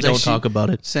wall. Sam's We don't actually- talk about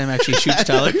it. Sam actually shoots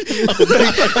Tyler.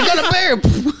 I got a bear.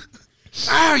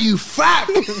 Ah, you fuck!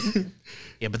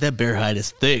 Yeah, but that bear hide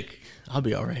is thick. I'll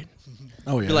be all right.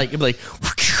 Oh yeah. It'd be like,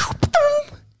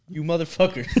 you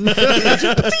motherfucker.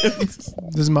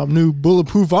 This is my new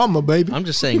bulletproof armor, baby. I'm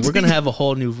just saying, we're gonna have a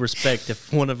whole new respect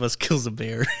if one of us kills a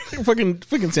bear. fucking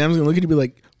Sam's gonna look at you and be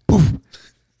like, poof,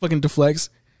 fucking deflects.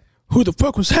 Who the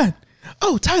fuck was that?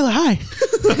 Oh, Tyler, hi.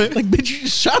 Like, bitch, you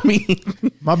just shot me.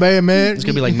 My bad, man. It's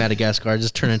gonna be like Madagascar,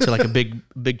 just turn into like a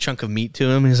big chunk of meat to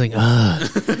him. He's like,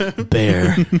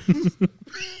 bear.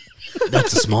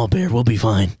 That's a small bear. We'll be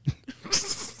fine.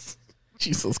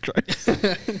 Jesus Christ.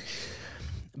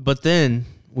 But then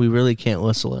we really can't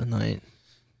whistle at night.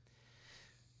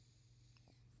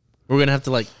 We're gonna have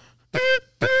to like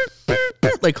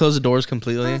close the doors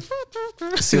completely.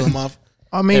 Seal them off.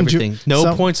 I mean, Everything.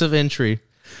 No points of entry.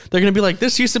 They're gonna be like,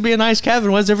 this used to be a nice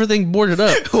cabin. Why is everything boarded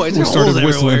up? Why is there holes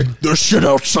everywhere? There's shit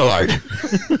outside.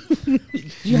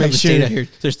 You Make have sure- sure out here.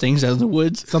 There's things out in the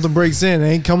woods. Something breaks in, it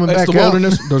ain't coming It's back the out.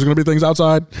 wilderness. There's going to be things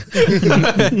outside.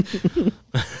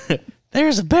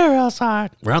 There's a bear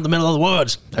outside. We're out in the middle of the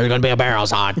woods. There's gonna be a bear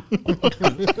outside.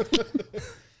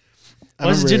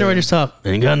 Why's the generator stop?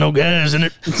 Ain't got no gas in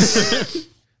it.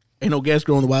 Ain't no gas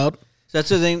growing in the wild. So that's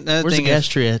the thing. That Where's the thing gas is,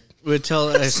 tree at? would tell.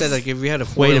 I said like if we had a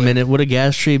Wait a minute. Would a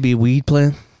gas tree be weed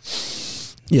plant?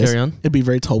 Yes. Carry on. It'd be a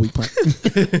very tall wheat plant.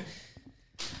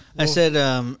 I said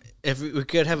if we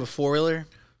could have a 4-wheeler,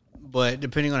 but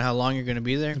depending on how long you're going to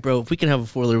be there. Bro, if we can have a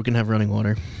 4-wheeler, we can have running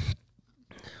water.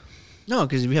 No,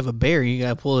 because if you have a bear, you got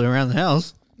to pull it around the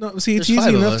house. No, see, it's There's 5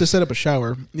 easy of enough us. to set up a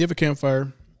shower. You have a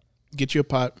campfire, get you a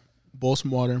pot, boil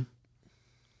some water,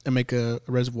 and make a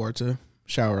reservoir to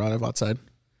shower out of outside.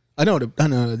 I know how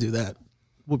to do that.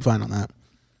 We'll be fine on that.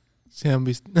 Sam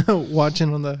be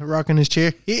watching on the rocking his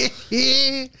chair.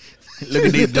 Look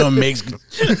at these dumb Mexicans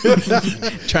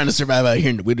trying to survive out here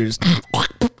in the winters.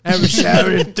 Haven't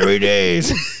showered in 3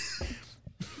 days.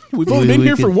 We've only been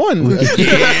here for one.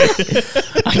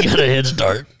 I got a head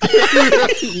start.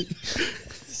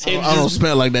 I don't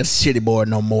smell like that shitty boy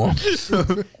no more.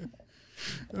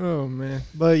 Oh man,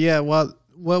 but yeah, what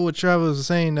would Travis was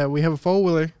saying that we have a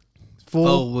 4-wheeler,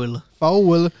 Oh, well.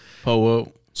 4-wheeler,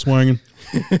 Whoa. Swinging.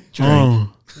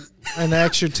 an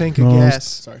extra tank of gas.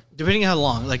 Sorry. Depending on how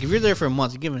long. Like if you're there for a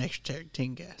month, you give an extra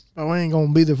tank gas. But we ain't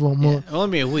gonna be there for a month. Yeah,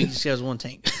 only be a week. Just has one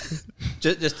tank.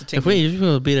 just the tank. If you're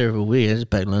going to be there for a week, I just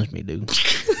pack lunch meat, dude.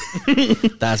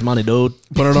 That's money, dude.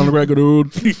 Put it on the record,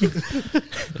 dude.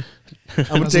 I'm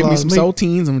gonna That's a take lot me of some meat.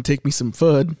 saltines. I'm gonna take me some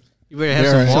FUD. You better have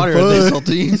Yeah, some some water fun. in there,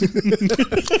 saltines.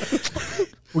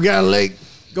 We got a lake.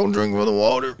 Go drink from the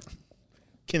water.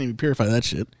 Can't even purify that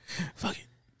shit. Fuck it.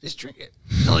 Just drink it.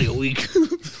 It's only a week.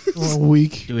 A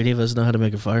week. Do any of us know how to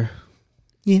make a fire?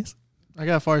 Yes. I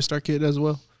got a fire start kit as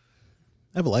well.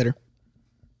 I have a lighter.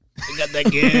 I got that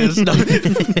gas.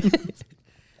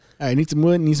 All right, need some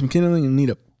wood, need some kindling, and need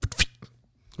a.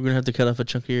 We're going to have to cut off a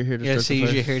chunk of your hair to Yeah, start see, the use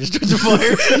fire. your hair to start the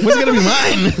fire. What's gonna be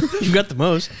mine? You got the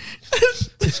most.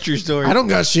 It's a true story. I don't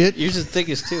got shit. Yours is the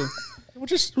thickest too.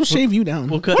 We'll shave you down.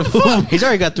 We'll cut, He's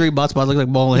already got 3 bot spots. Look like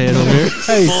ball head over here.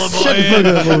 Hey, shut the fuck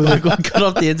up over there. we'll cut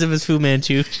off the ends of his Fu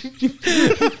Manchu.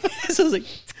 So I was like,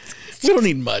 we don't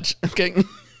need much, okay?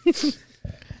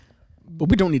 But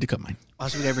we don't need to cut mine.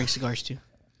 Also, we gotta bring cigars too.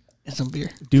 And some beer.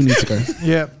 Do need cigar.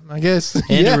 Yeah, I guess. And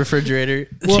yeah. a refrigerator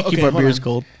Well, to keep okay, our hold beers on.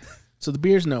 cold. So the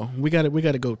beers, no, we got to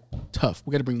go tough.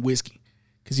 We got to bring whiskey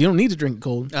because you don't need to drink it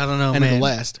cold. I don't know, and man. it'll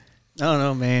last. I don't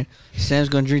know, man. Sam's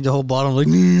gonna drink the whole bottle. Like,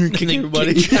 kick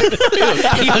everybody. He's gonna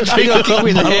kick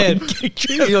me in the head.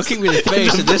 He's gonna kick me in the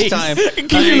face. And this time, I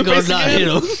ain't gonna not hit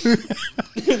him.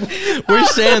 Where's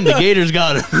Sam? The Gators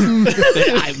got him.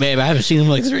 Man, I haven't seen him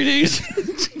like 3 days.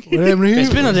 What happened to you?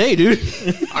 It's been a day, dude.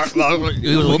 We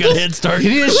got a head start. He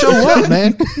didn't show up,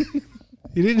 man.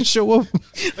 He didn't show up.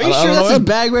 Are you sure that's his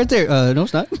bag right there? No,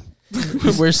 it's not.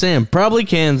 Where's Sam? Probably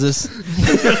Kansas.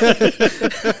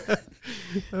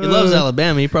 He loves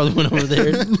Alabama. He probably went over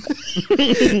there.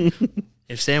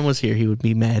 If Sam was here, he would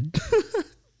be mad.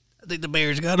 I think the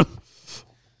Bears got him.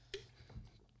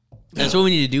 That's what we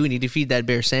need to do. We need to feed that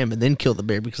bear Sam and then kill the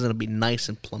bear because it'll be nice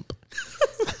and plump.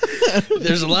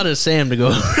 There's a lot of Sam to go.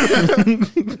 We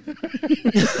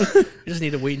just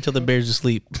need to wait until the bear's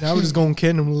asleep. Now we're just going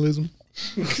cannibalism.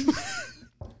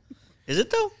 Is it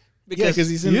though? Yeah, because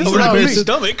he's in Yeah, he's we're in not the really-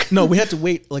 stomach. No, we had to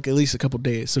wait like at least a couple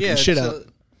days so it can shit out.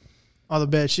 All the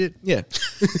bad shit. Yeah.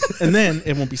 And then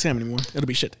it won't be Sam anymore. It'll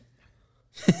be shit.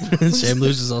 Sam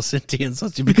loses all sentience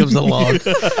once he becomes a log.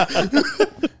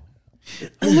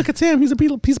 Oh, look at Sam. He's a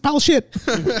piece of pile of shit.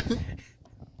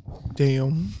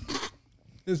 Damn.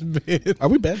 It's bad. Are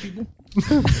we bad people? I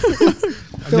never we're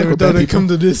thought bad it'd come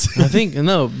to this. I think,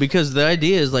 no, because the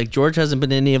idea is like George hasn't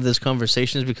been in any of these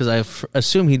conversations because I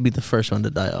assume he'd be the first one to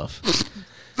die off.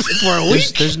 For a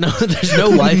week. There's no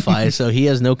Wi-Fi, so he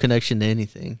has no connection to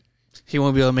anything. He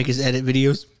won't be able to make his edit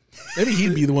videos. Maybe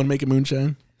he'd be the one making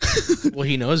moonshine. Well,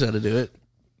 he knows how to do it.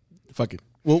 Fuck it.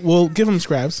 We'll give him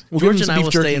scraps. We'll George give and him I some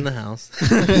will beef jerky. stay in the house.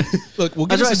 Look, we'll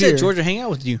give That's what I us a said. deer. George will hang out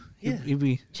with you. Yeah. He'd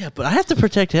be. Yeah, but I have to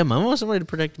protect him. I want somebody to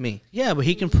protect me. Yeah, but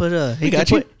he can put He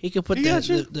got you. He can put He got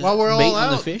you. the While we're all bait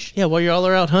on the out. fish. Yeah, while y'all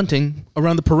are out hunting.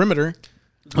 around the perimeter.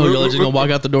 Oh, y'all just gonna walk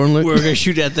out the door and look? We're gonna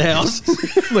shoot at the house.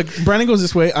 Look, Brandon goes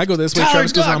this way. I go this way. Tyler,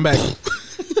 Travis goes duck. on back.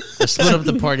 Split up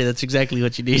the party. That's exactly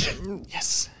what you need.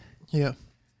 Yes, Yeah.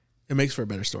 it makes for a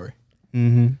better story.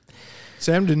 Mm-hmm.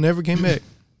 Sam did never came back.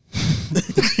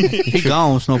 He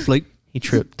gone, Snowflake. He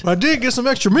tripped. I did get some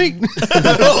extra meat.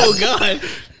 Oh God!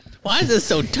 Why is this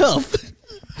so tough?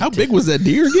 How big was that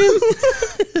deer again?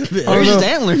 Where's know. his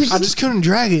antlers? I just couldn't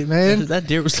drag it, man. That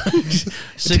deer was like It's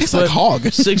 6 like foot hog.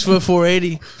 6 foot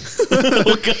 480.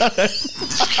 Oh God!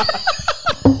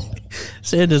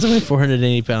 Sam doesn't weigh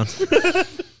 480 pounds.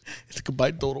 It's a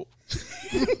combined total.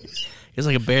 He's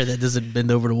like a bear that doesn't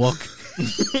bend over to walk.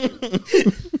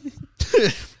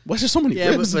 Why is there so many Yeah,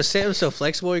 ribs? but Sam's so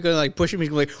flexible. You're gonna like push him. He's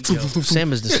gonna like.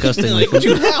 Sam is disgusting. Like, what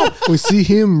you how? We see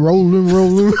him rolling.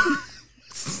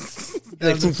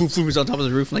 Like, he's on top of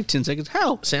the roof in like 10 seconds.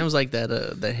 How? Sam's like that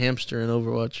hamster in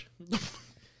Overwatch.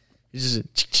 He's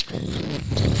just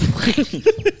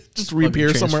Just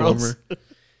reappear somewhere else.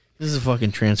 This is a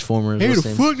fucking transformer. Hey, the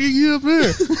fuck did you get up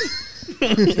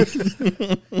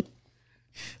there?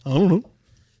 I don't know.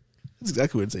 That's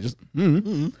exactly what I'd say. Just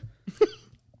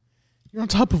You're on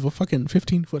top of a fucking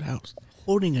 15-foot house.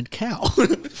 Holding a cow. Where'd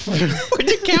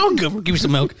the cow go? Give me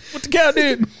some milk. What the cow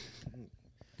did?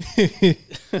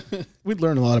 We'd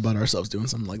learn a lot about ourselves doing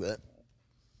something like that.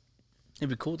 It'd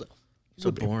be cool though.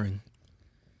 So boring.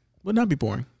 Would not be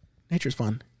boring. Nature's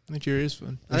fun. Nature is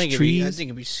fun. I think trees,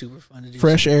 it'd be super fun to do.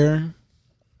 Fresh air, and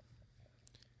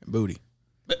booty.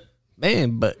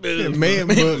 Man, but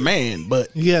Man,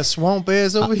 but You got swamp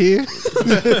ass over here.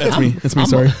 that's me. That's me.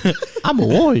 Sorry. I'm a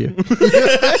warrior.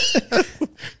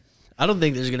 I don't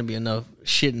think there's gonna be enough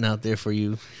shitting out there for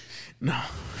you. No.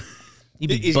 You'd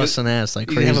be He's busting ass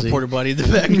like You crazy. can have a porta potty in the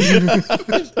back.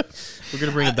 We're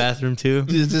gonna bring a bathroom too.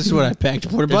 This is what I packed.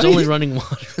 Porta There's potty. only running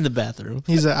water in the bathroom.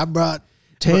 He's like, I brought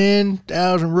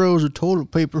 10,000 rolls of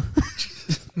toilet paper.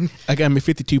 I got me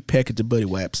 52 packets of buddy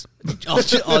wipes. all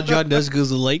John does goes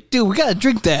to the lake. Dude, we gotta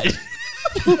drink that.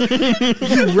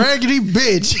 You raggedy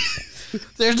bitch.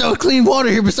 There's no clean water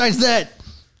here besides that.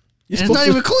 It's not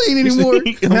even clean anymore.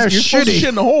 You're supposed to shitty. shit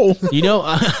in the hole. You know,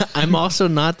 I'm also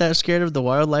not that scared of the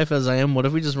wildlife as I am. What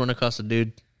if we just run across a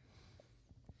dude?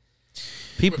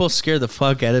 People scare the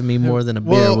fuck out of me more than a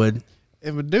bear Well, would.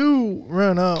 If a dude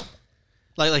run up,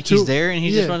 Like he's there and he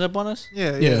just Yeah. runs up on us.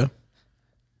 Yeah.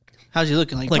 How's he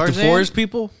looking? Like Like the Tarzan? forest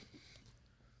people?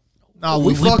 No,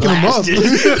 we We fucking him up. blasted.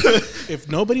 If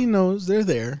nobody knows they're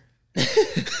there,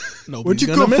 nobody's Where'd you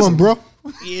gonna come miss from, 'em. bro?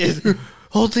 Yeah.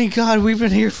 Oh, thank God, we've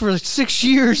been here for like 6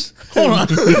 years. Hold on.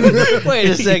 Wait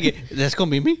a second. That's gonna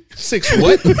be me. 6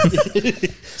 what?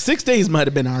 6 days might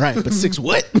have been all right, but 6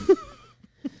 what?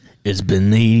 It's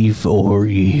been 84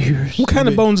 years. What kind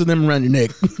of bones are them around your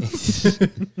neck?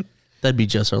 That'd be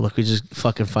just our luck. We just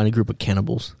fucking find a group of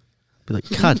cannibals. Be like,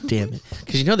 God damn it.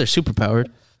 Because you know they're super powered.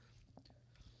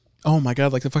 Oh my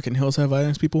god, like the fucking Hills Have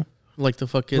Eyes people. Like the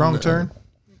fucking. Wrong turn.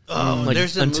 Oh, Like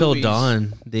there's the until movies.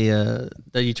 dawn,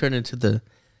 that you turn into the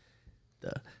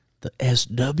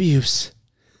SWs.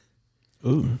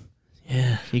 Ooh.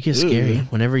 Yeah, you get scary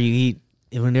whenever you eat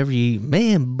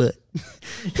man butt.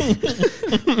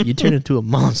 You turn into a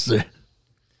monster.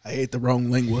 I ate the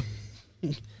wrong lingua.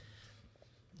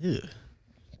 Ew.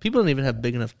 People don't even have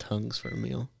big enough tongues for a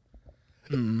meal.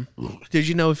 Did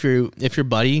you know if your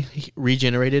body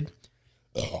regenerated?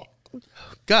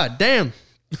 God damn!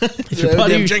 If your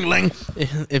body jingling.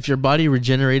 if your body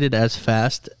regenerated as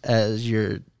fast as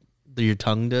your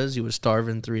tongue does, you would starve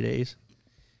in 3 days.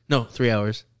 No, 3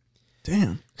 hours.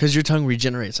 Damn. Because your tongue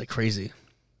regenerates like crazy.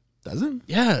 Does it?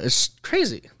 Yeah, it's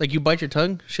crazy. Like you bite your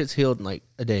tongue, shit's healed in like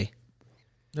a day.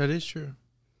 That is true.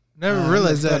 Never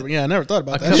realized that. Yeah, I never thought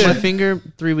about I that. cut my shit. finger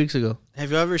 3 weeks ago.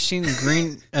 Have you ever seen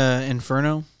Green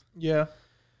Inferno? Yeah.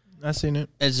 I seen it.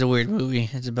 It's a weird movie.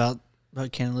 It's about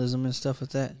cannibalism and stuff like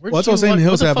that. Where'd Well, that's you what I was saying, watch- The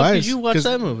Hills what Have fuck Eyes, Did you watch 'cause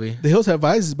that movie? The Hills Have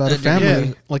Eyes is about a family,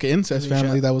 Yeah. like an incest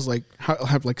family that was like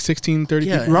have like 16, 30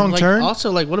 people. and, Wrong like, turn?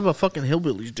 Also, like, what about fucking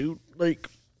hillbillies, dude? Like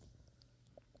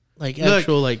Look,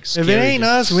 actual like. If it ain't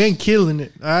us, we ain't killing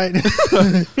it. All right.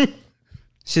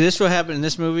 See, this what happened in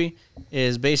this movie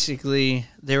is basically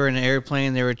they were in an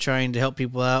airplane. They were trying to help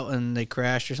people out, and they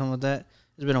crashed or something like that.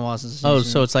 It's been a while since. Oh, I've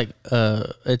seen so it.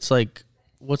 it's like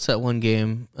what's that one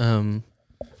game?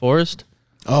 Forest.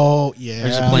 Oh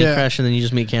There's a yeah. plane Yeah. crash and then you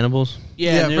just meet cannibals.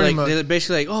 yeah, yeah, and they're pretty like much. they're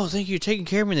basically like, oh, thank you for taking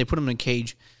care of me. And they put them in a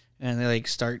cage, and they like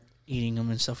start eating them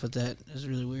and stuff like that. It's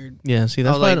really weird. Yeah, see, I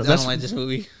that's why don't like this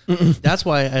movie. that's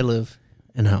why I live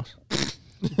in a house.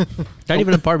 Not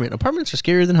even an apartment. Apartments are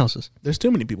scarier than houses. There's too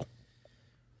many people.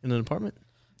 In an apartment?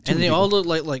 And they all look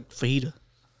like fajita.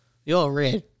 They all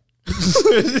red.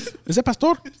 Is that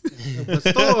pastor?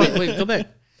 Wait, go back.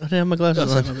 I didn't have my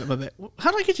glasses Oh, on. sorry, my bad.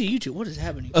 How did I get to YouTube? What is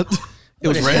happening? It What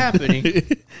was is red. happening?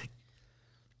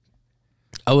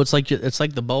 Oh, it's like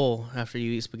the bowl after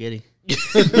you eat spaghetti.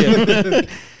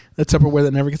 That Tupperware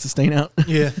that never gets a stain out.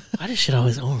 Yeah. Why does shit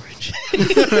always orange?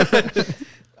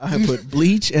 I put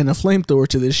bleach and a flamethrower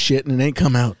to this shit and it ain't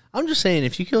come out. I'm just saying,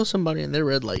 if you kill somebody and they're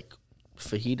red like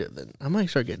fajita, then I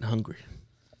might start getting hungry.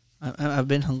 I've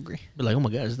been hungry. Be like, oh my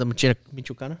god, is that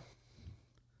Michoacana?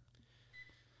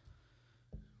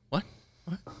 What?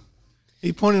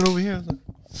 He pointed over here.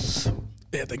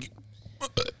 Yeah, thank you.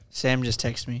 Sam just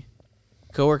texted me.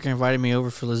 Coworker invited me over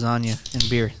for lasagna and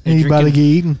beer. He about to get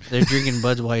eaten. They're drinking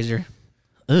Budweiser.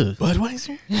 Ugh.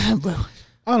 Budweiser?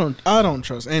 I don't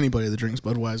trust anybody that drinks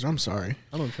Budweiser. I'm sorry.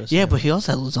 I don't trust Yeah, that. but he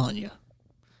also had lasagna.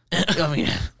 I mean,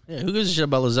 Yeah, who gives a shit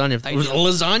about lasagna? If I was do.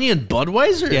 lasagna and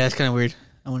Budweiser? yeah, it's kind of weird.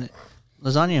 I want it.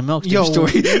 Lasagna and milk. Yo.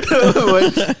 Story.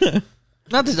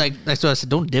 Not that that's what I said.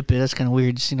 Don't dip it. That's kind of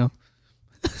weird. Just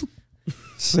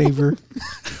Savor.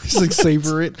 He's like,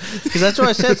 savor it. because that's what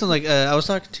I said. Something like I was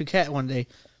talking to Kat one day,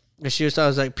 and I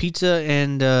was like pizza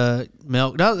and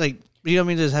milk. Not like you know what I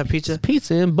mean. Just have pizza.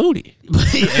 Pizza and booty.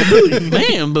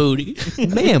 Man booty.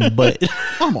 Man, but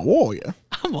I'm a warrior.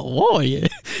 I'm a warrior.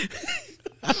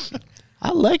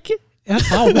 I like it.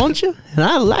 I want you, and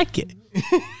I like it.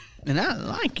 And I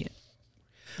like it.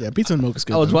 Yeah, pizza and milk is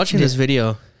good. I was though. watching this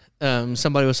video.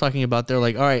 Somebody was talking about, they're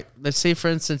like, all right, let's say, for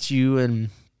instance, you and,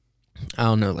 I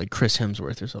don't know, like Chris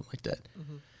Hemsworth or something like that.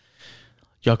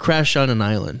 Y'all crash on an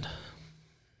island.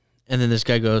 And then this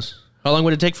guy goes, how long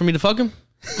would it take for me to fuck him?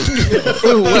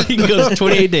 He goes,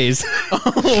 28 days.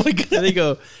 Oh my God. And they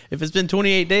go, if it's been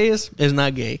 28 days, it's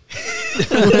not gay.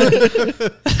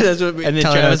 That's what. And then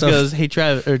Travis goes, hey,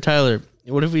 Tyler,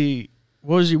 what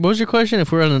was your question?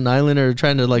 If we're on an island or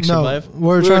trying to like survive?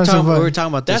 We're trying to survive. We were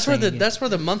talking about this. That's where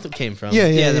the month came from.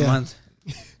 Yeah, the month.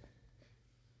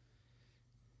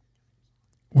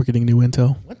 We're getting new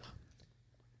intel.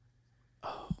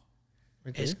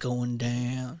 It's going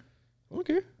down.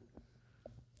 Okay.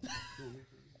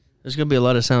 There's gonna be a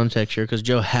lot of sound texture because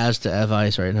Joe has to have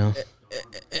ice right now. But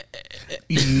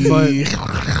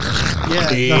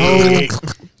the whole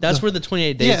That's where the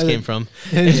 28 days Yeah, came from.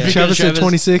 and Yeah. Travis said Travis-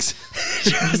 26.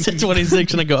 I said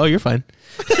 26, and I go, "Oh, you're fine."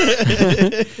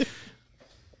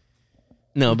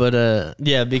 No, but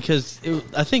yeah, because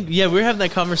I think we were having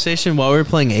that conversation while we were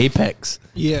playing Apex,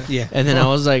 Yeah. Yeah. and then I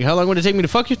was like, "How long would it take me to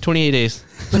fuck you?" 28 days.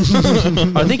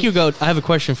 I think you go, "I have a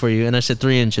question for you," and I said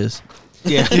 3 inches.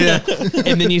 Yeah.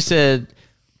 And then you said,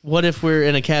 "What if we're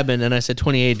in a cabin?" And I said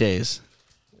 28 days.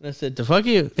 And I said, "To fuck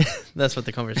you." That's what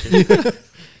the conversation.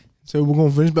 So we're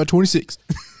gonna finish by 26.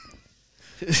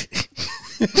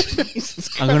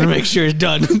 I'm gonna make sure it's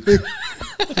done.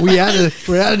 We're out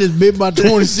of this bit by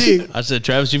 26. I said,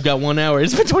 "Travis, you've got 1 hour.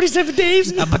 It's been 27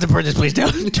 days." I'm about to burn this place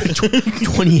down.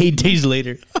 28 days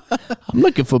later, I'm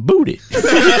looking for booty.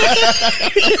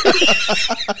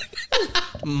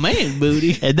 Man,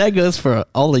 booty. And that goes for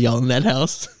all of y'all in that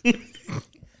house.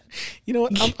 You know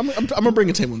what? I'm gonna bring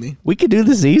a table with me. We could do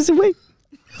this the easy way.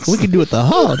 We could do it the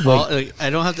hard way. I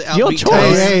don't have to Your outbeat choice.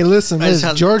 Tyler. Hey, listen. I just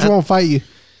have- George won't fight you.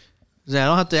 I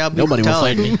don't have to outbeat Nobody will Tyler.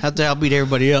 fight me. I have to outbeat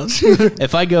everybody else.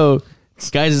 If I go,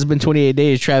 guys, it's been 28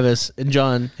 days, Travis and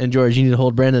John and George, you need to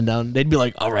hold Brandon down. They'd be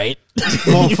like, all right.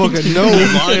 Motherfucker, no.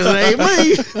 As long as it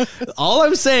ain't me. All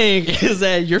I'm saying is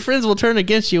that your friends will turn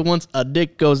against you once a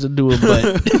dick goes into a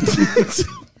butt.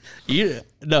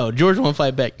 No, George won't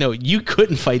fight back. No, you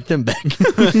couldn't fight them back.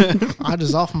 I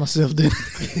just off myself then.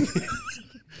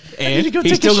 And go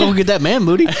he's take still a gonna get that man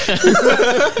booty.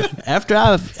 After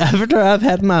I've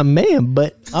had my man,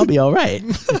 but I'll be all right.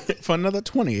 For another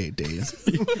 28 days.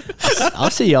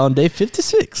 I'll see y'all on day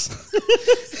 56.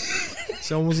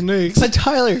 Someone's next. But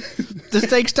Tyler, the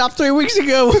steak stopped 3 weeks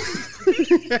ago. We're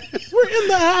in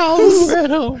the house. We're at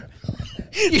home.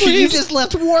 You just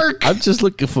left work. I'm just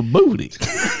looking for booty.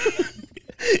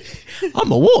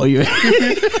 I'm a warrior.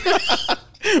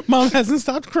 Mom hasn't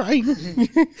stopped crying.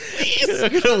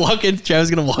 I'm gonna walk in.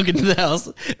 Travis gonna walk into the house.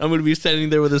 I'm gonna be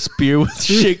standing there with a spear with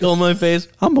shit on my face.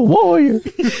 I'm a warrior. No,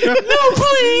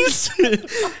 please.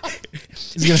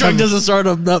 The truck doesn't start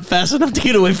up not fast enough to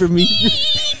get away from me.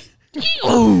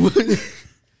 Oh.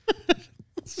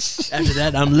 After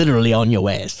that, I'm literally on your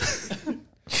ass.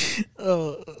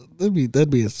 That'd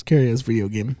be a scary ass video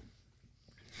game.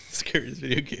 scariest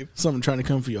video game. Something trying to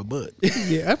come for your butt.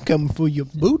 Yeah, I'm coming for your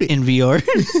booty. In VR.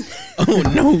 Oh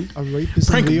no! A rapist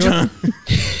Prank in him,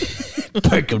 VR. John.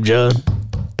 Prank him, John.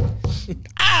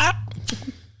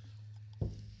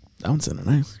 That one sounded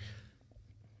nice.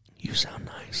 You sound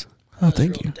nice. Oh,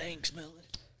 thank you. Dang, smell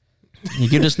it. You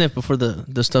give it a sniff before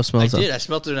the stuff I smells up. did. I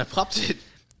smelt it and I popped it.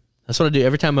 That's what I do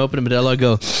every time I open a Modelo. I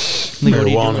go, they go, what are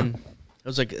you Marijuana. doing? I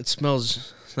was like, it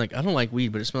smells like, I don't like weed,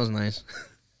 but it smells nice.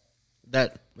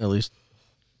 That at least.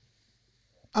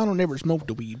 I don't ever smoke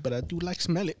the weed, but I do like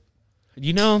smell it.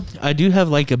 You know, I do have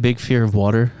like a big fear of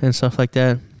water and stuff like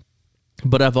that.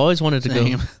 But I've always wanted to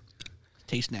Same. go.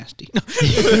 Tastes nasty.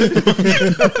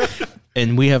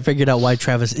 And we have figured out why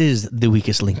Travis is the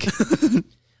weakest link.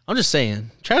 I'm just saying,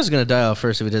 Travis is gonna die off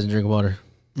first if he doesn't drink water.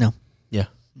 No. Yeah,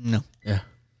 No. yeah.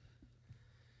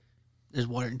 There's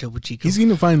water in Topo Chico. He's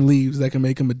gonna find leaves that can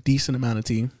make him a decent amount of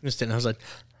tea. I was like,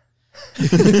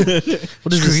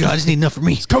 What is this? I just need enough for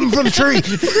me. Coming from the tree.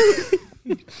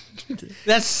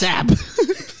 That's sap.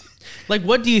 like,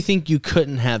 what do you think you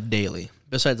couldn't have daily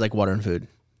besides like water and food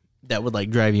that would like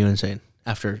drive you insane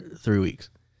after 3 weeks?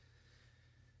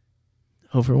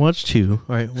 Overwatch 2.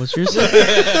 All right, what's yours?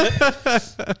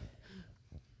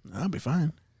 I'll be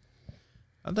fine.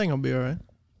 I think I'll be all right.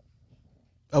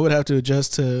 I would have to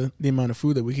adjust to the amount of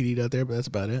food that we could eat out there, but that's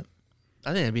about it.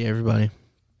 I think it'd be everybody.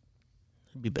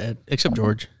 It'd be bad, except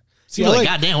George. See, He's I like, like,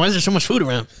 God damn, why is there so much food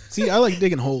around? I like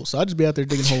digging holes, so I'll just be out there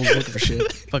digging holes looking for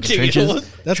shit. Fucking Digging trenches. holes.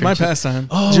 That's my pastime.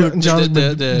 Oh, John's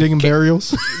been digging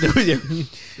burials. Why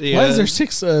is there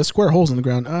 6 square holes in the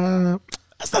ground?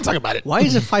 Let's not talk about it. Why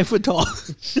is it 5 foot tall?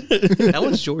 That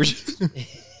one's George.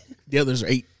 The others are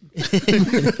 8.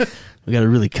 we gotta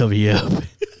really cover you up.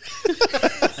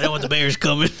 I don't want the bears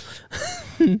coming.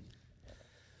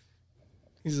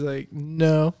 He's like,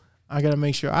 no, I got to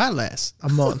make sure I last a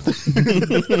month.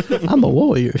 I'm a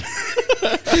warrior.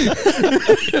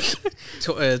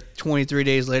 23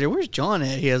 days later, where's John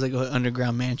at? He has like an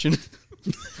underground mansion.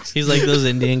 He's like those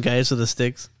Indian guys with the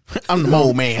sticks. I'm the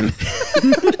mole man.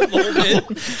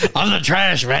 I'm the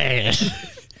trash man.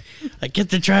 I get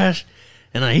the trash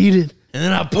and I eat it and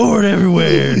then I pour it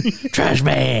everywhere. Trash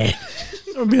man.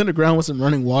 I'm gonna be underground with some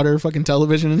running water, fucking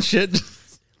television and shit.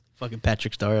 Fucking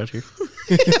Patrick Star out here.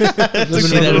 See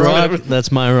See that rock?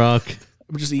 That's my rock.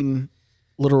 I'm just eating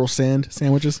literal sand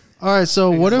sandwiches. All right,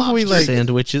 so what if we like?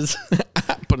 Sandwiches.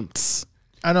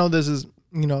 I know this is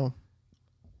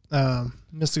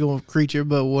mystical creature,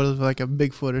 but what if like a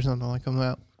Bigfoot or something like comes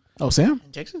out? Oh, Sam?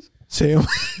 In Texas? Sam.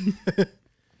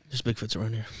 There's Bigfoots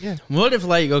around here. Yeah. What if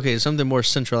like something more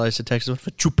centralized to Texas? What if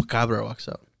a chupacabra walks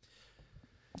out?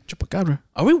 Chupacabra.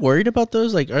 Are we worried about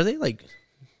those? Like, are they like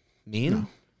mean? No.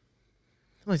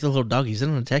 Like the little doggies, they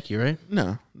don't attack you, right?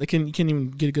 No, you can't even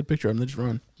get a good picture of them. They just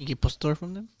run. You get pastor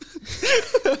from them?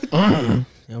 I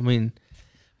mean,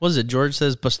 what is it? George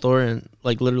says pastor and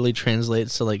like literally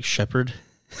translates to like shepherd.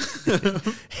 or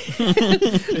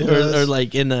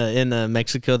like in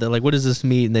Mexico, they're like, "What does this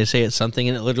mean?" And they say it's something,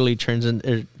 and it literally turns in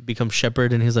it becomes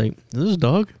shepherd, and he's like, "Is this a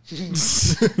dog?"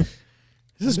 Is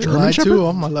this Lied German to Shepherd?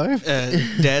 all my life.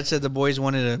 Dad said the boys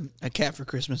wanted a cat for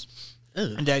Christmas.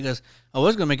 And Dad goes, I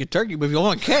was going to make a turkey, but if you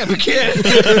want a cat, we can.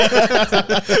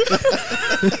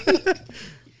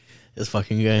 This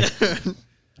fucking guy.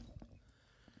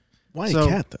 Why So- a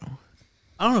cat though?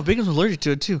 I don't know. Bigum's allergic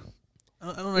to it, too.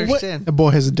 I don't understand. That boy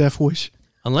has a death wish.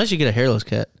 Unless you get a hairless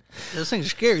cat. Those things are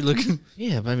scary looking.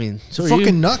 Yeah, but I mean, so It's are a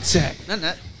fucking nutsack.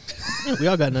 Not. you. We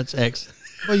all got nuts X.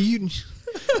 Well, you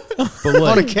But on a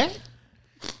what? cat?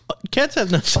 Cats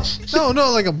have nuts. No,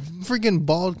 like a freaking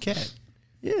bald cat.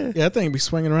 Yeah. Yeah, that thing be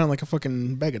swinging around like a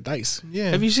fucking bag of dice. Yeah.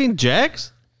 Have you seen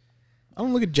Jax? I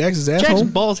don't look at Jax's Jack's asshole.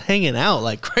 balls hanging out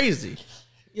like crazy.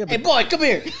 Hey, boy, come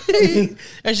here.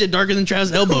 That shit darker than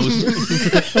Travis' elbows.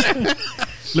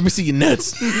 Let me see your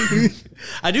nuts.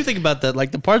 I do think about that.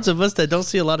 Like the parts of us that don't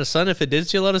see a lot of sun, if it did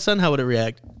see a lot of sun, how would it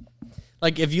react?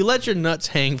 Like if you let your nuts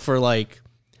hang for like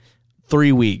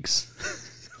 3 weeks,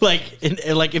 like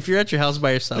like if you're at your house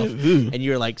by yourself and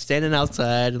you're like standing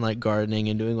outside and like gardening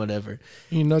and doing whatever,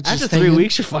 You know, just after 3 hanging.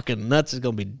 weeks, your fucking nuts is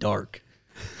gonna be dark.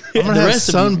 I'm gonna the have rest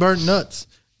of you- sunburnt nuts.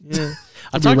 Yeah,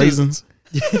 I Be talked to, raisins.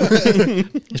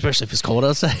 especially if it's cold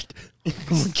outside. Oh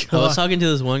my I was god. talking to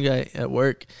this one guy at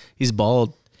work. He's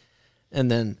bald. And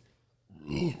then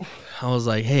I was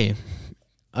like, hey,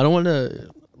 I don't want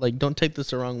to, like, don't take this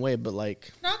the wrong way, but, like,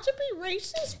 Not to be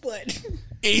racist, but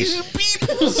Asian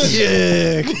people.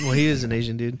 yeah. Well, he is an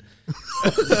Asian dude.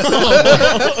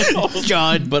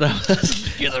 John. But I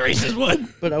was, You're the racist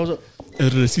one. but I was,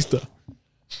 Racista.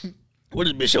 what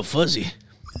is be so fuzzy?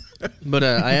 But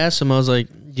I asked him, I was like,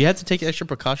 do you have to take extra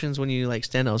precautions when you, like,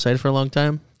 stand outside for a long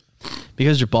time?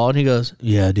 because you're bald? And he goes,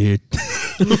 yeah, dude.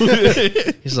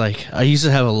 He's like, I used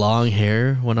to have a long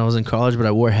hair when I was in college, but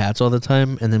I wore hats all the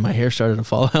time, and then my hair started to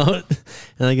fall out.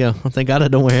 And I go, well, thank God I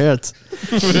don't wear hats.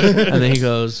 And then he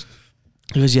goes,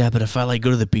 yeah, but if I like go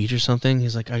to the beach or something,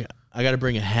 he's like, I got to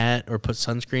bring a hat or put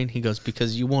sunscreen. He goes,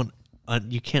 because you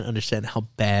can't understand how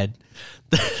bad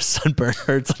the sunburn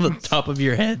hurts on the top of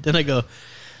your head. And I go,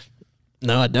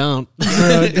 no, I don't.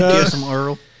 Give some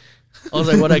Earl. I was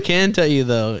like, what I can tell you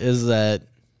though is that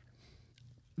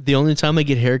the only time I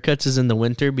get haircuts is in the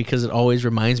winter, because it always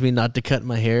reminds me not to cut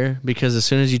my hair, because as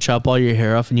soon as you chop all your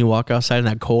hair off and you walk outside and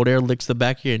that cold air licks the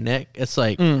back of your neck, it's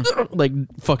like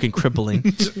fucking crippling.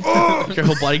 Your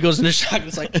whole body goes into shock.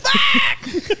 It's like,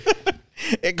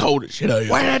 It cold as shit out here.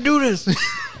 why did I do this?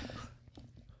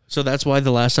 So that's why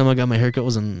the last time I got my haircut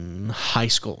was in high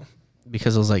school,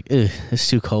 because I was like, ugh, it's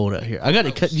too cold out here. I got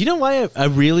it cut. You know why I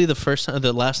really,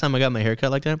 the last time I got my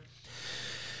haircut like that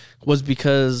was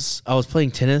because I was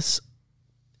playing tennis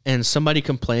and somebody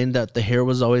complained that the hair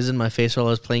was always in my face while I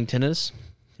was playing tennis.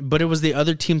 But it was the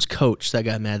other team's coach that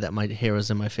got mad that my hair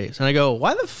was in my face. And I go,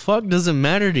 why the fuck does it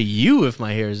matter to you if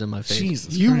my hair is in my face?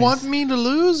 Jesus You Christ. want me to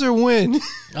lose or win?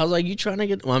 I was like, you trying to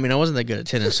get... Well, I mean, I wasn't that good at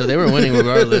tennis, so they were winning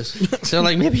regardless. So they're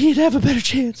like, maybe you'd have a better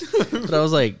chance. But I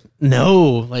was like,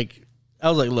 no. Like, I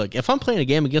was like, look, if I'm playing a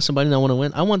game against somebody and I want to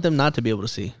win, I want them not to be able to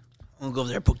see. I'm gonna go over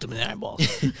there and poke them in the eyeballs.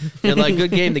 They're like,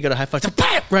 good game. They go to high five.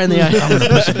 Bam! Right in the eye. I'm gonna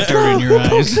put some dirt in your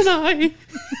eyes. An eye.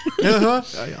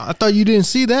 I thought you didn't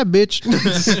see that, bitch.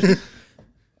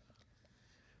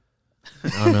 I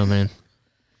don't know, man.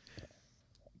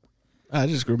 I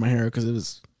just grew my hair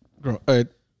because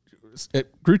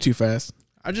it grew too fast.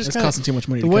 I just It's kinda, costing too much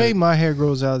money the to way cut. my hair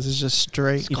grows out is just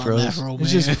straight. Call froze. him Afro,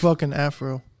 It's man. just fucking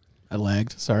afro. I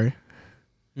lagged. Sorry.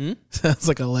 Hmm? Sounds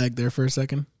like I lagged there for a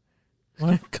second.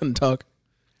 What? Couldn't talk.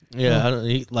 Yeah,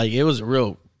 it was a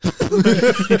real...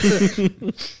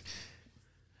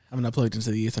 I'm not plugged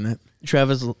into the Ethernet.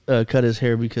 Travis cut his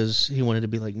hair because he wanted to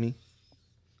be like me.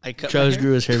 I cut Travis my hair?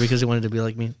 grew his hair because he wanted to be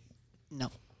like me. No.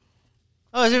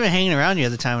 I was even hanging around you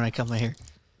at the time when I cut my hair.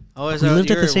 I was, We lived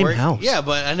you at were the same work. house. Yeah,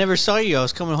 but I never saw you. I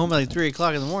was coming home at like 3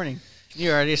 o'clock in the morning. You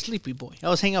were already a sleepy boy. I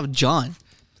was hanging out with John.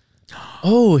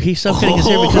 Oh, he stopped cutting his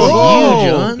hair because of you,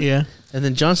 John. Yeah. And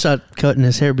then John stopped cutting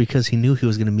his hair because he knew he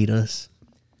was going to meet us.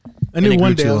 I And knew it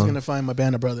one grew day I too was long. going to find my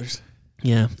band of brothers.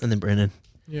 Yeah, and then Brandon.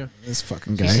 Yeah. This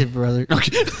fucking He guy. said, brother.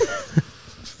 Okay.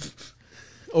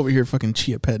 Over here fucking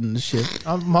chia petting this shit.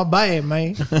 I'm my bad,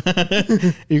 man.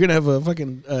 You're going to have a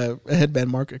fucking a headband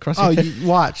mark across your Oh, head. you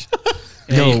watch.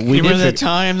 No, Hey, we remember did that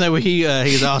time that he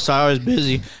was outside. I was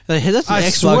busy. Like, hey, that's an I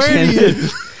Xbox. swear to hand-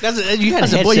 you. You had I a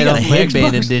said, boy, headset you got a on from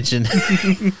headband Xbox. addiction. I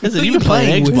said, you you been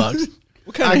playing playing Xbox.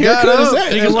 What kind I of got haircut is up.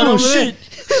 that? Nigga, That's oh, bullshit.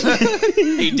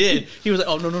 shit. He did. He was like,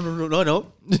 oh, no.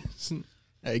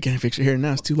 Hey, you can't fix your hair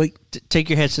now. It's too late. Take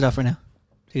your headset off right now.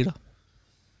 Take it off.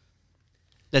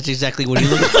 That's exactly what he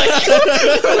looked like.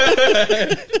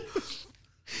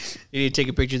 You need to take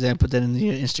a picture of that and put that in the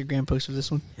Instagram post of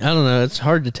this one. I don't know. It's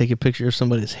hard to take a picture of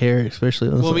somebody's hair, especially.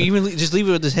 Well, even just leave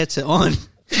it with his headset on. You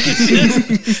can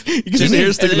see the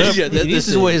hair sticking up. Yeah, this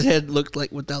is what his head looked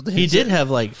like without the headset. He did have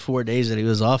like 4 days that he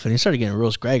was off, and he started getting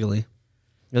real scraggly.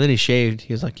 And then he shaved.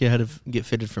 He was like, "Yeah, I had to get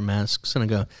fitted for masks." And I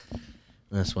go,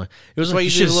 "That's why." It was That's why like, you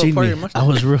should did a have little seen part me. of your mustache. I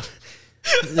was real.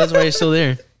 That's why he's still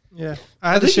there. Yeah. I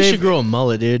I had to think you should shave grow a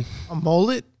mullet, dude. a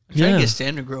mullet. I'm trying Yeah. to get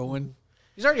Stan to grow one.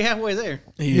 He's already halfway there.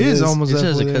 He is almost He just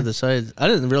has halfway to there. cut the sides. I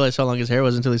didn't realize how long his hair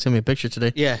was until he sent me a picture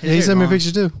today. Yeah, Yeah, he sent me a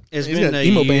picture too. It's He's been got a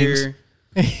emo year. bangs.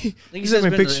 I think He he sent said me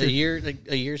it's a been picture.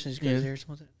 a year since you got his hair or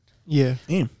something. Yeah.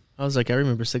 Damn. I was like, I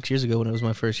remember 6 years ago when it was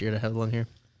my first year to have long hair.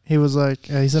 He was like,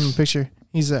 he sent me a picture.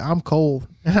 He said, "I'm cold,"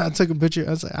 and I took a picture. I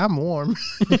was like, "I'm warm."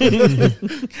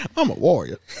 I'm a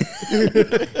warrior.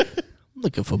 I'm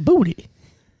looking for booty.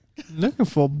 Looking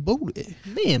for booty.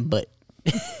 Man, but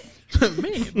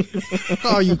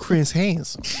Call you Chris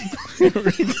Handsome.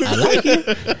 I like you.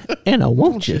 And I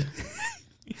want you.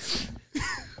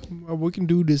 Well, we can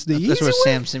do this the That's easy what way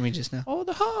Sam sent me just now. or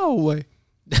the hard way.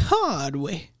 The hard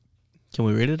way. Can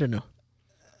we read it or no?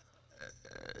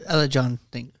 I let John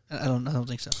think. I don't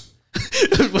think so.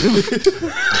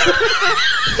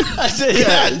 I said,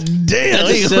 God damn.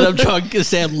 I said, I'm trying to get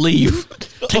Sam leave.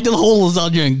 Take the whole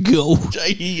lasagna and go.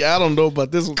 I don't know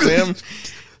about this one, Sam.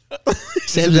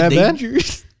 Sam's that bad?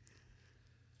 dangerous.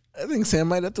 I think Sam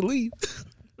might have to leave.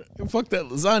 Fuck that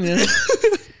lasagna.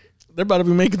 They're about to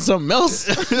be making something else.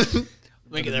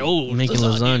 Making their own Making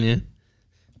lasagna.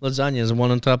 Lasagna is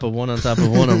one on top of one on top of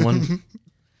one on one.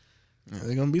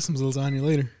 There's gonna be some lasagna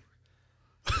later.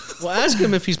 Well, ask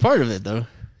him if he's part of it, though.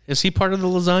 Is he part of the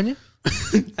lasagna?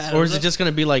 Or is it just going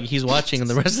to be like he's watching and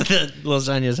the rest of the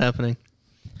lasagna is happening?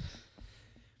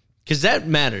 Because that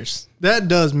matters. That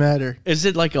does matter. Is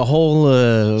it like a whole...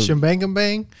 Shembang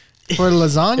bang for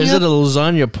lasagna? is it a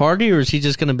lasagna party, or is he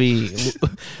just going to be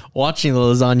watching the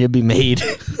lasagna be made?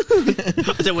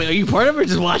 I said, wait, are you part of it or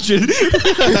just watching?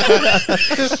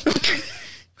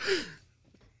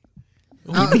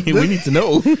 We need to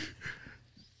know.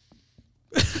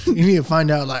 You need to find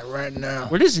out like right now.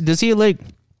 Where does he like...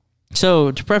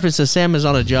 So, to preface this, Sam is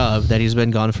on a job that he's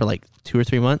been gone for like 2 or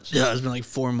 3 months. Yeah, it's been like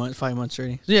 4 months, 5 months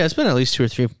already. Yeah, it's been at least 2 or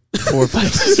 3, 4 or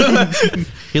 5.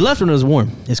 He left when it was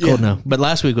warm. It's cold now. But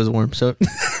last week was warm, so...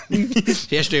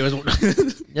 Yesterday was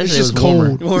Yesterday just was warmer.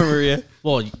 cold. warmer, yeah.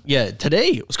 Well, yeah, today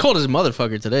it was cold as a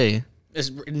motherfucker today. It's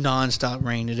nonstop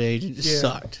rain today. It just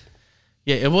sucked.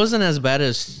 Yeah, it wasn't as bad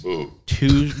as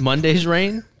Monday's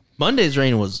rain. Monday's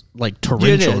rain was like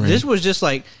torrential rain. This was just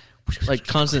like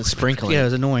constant sprinkling. yeah, it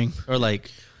was annoying. Or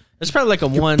like, it's probably like a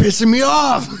one. Pissing me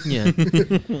off.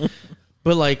 Yeah.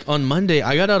 But like on Monday,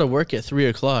 I got out of work at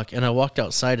 3:00 and I walked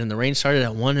outside and the rain started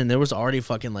at 1 and there was already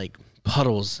fucking like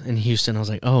puddles in Houston. I was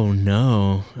like, oh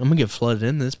no, I'm gonna get flooded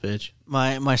in this bitch.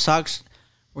 My socks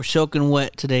were soaking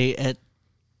wet today at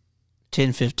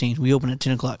 10:15. We opened at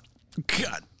 10 o'clock.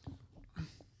 God.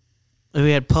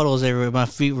 We had puddles everywhere. My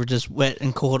feet were just wet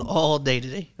and cold all day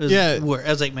today. It was Yeah. weird. I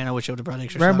was like, man, I wish I would have brought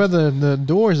extra Right by socks. the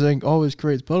doors, they always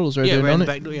creates puddles right Yeah, there, right in don't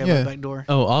the it? back door. Yeah, right in the back door.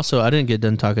 Oh, also, I didn't get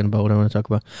done talking about what I want to talk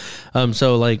about.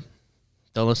 So like,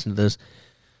 don't listen to this.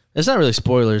 It's not really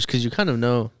spoilers because you kind of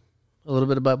know a little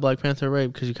bit about Black Panther, right?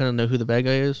 Because you kind of know who the bad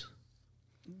guy is.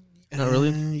 Not really.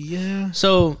 Yeah.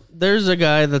 So there's a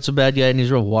guy that's a bad guy and he's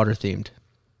real water themed.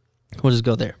 We'll just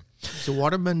go there. It's a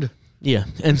waterbender. Yeah,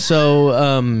 and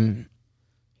so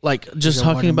like just a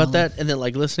talking about watermelon. that and then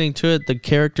like listening to it, the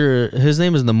character, his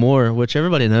name is Namor, which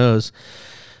everybody knows.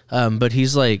 But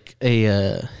he's like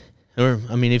a or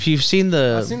I mean, if you've seen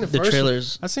the first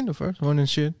trailers, I seen the first one and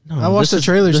shit. no, I watched this the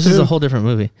trailers This too. is a whole different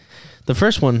movie. The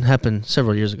first one happened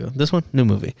several years ago. This one, new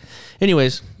movie.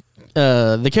 Anyways,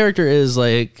 the character is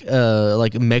like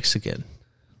Mexican,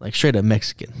 like straight up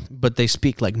Mexican, but they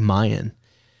speak like Mayan.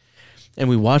 And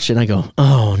we watched it and I go,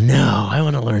 oh no, I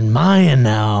want to learn Mayan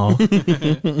now.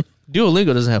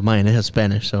 Duolingo doesn't have Mayan, it has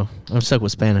Spanish, so I'm stuck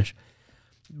with Spanish.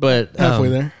 But Halfway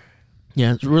there.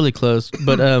 yeah, it's really close.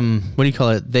 But what do you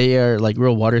call it? They are like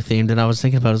real water themed. And I was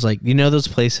thinking about, it's like, you know those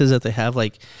places that they have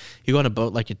like, you go on a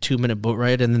boat, like a 2-minute boat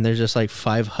ride, and then there's just like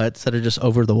 5 huts that are just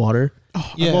over the water.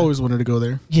 Oh, Yeah. I've always wanted to go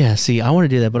there. Yeah, see, I want to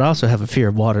do that, but I also have a fear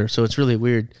of water, so it's really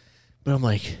weird. But I'm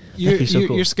like, that'd be so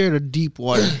cool. You're scared of deep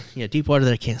water. Yeah, deep water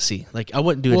that I can't see. Like, I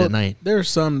wouldn't do it Well, at night. There are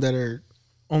some that are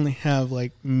only have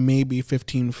like maybe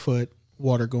 15-foot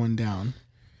water going down.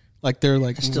 Like they're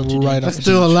like still too right deep. up. That's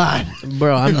still a lie.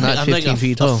 Bro, I'm not I'm 15 like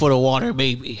feet a tall. foot of water,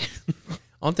 maybe.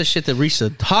 I want the shit to reach the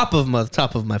top of my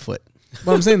foot.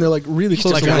 But I'm saying they're like really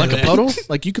close. Like to a, one like a another. puddle?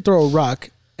 Like you could throw a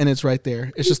rock and it's right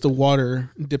there. It's just the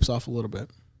water dips off a little bit.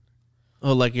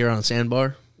 Oh, like you're on a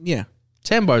sandbar? Yeah,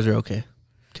 Sandbars are okay.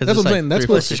 That's what I'm saying. That's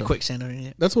three what- Let's just quicksand underneath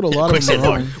it. that's what a lot of them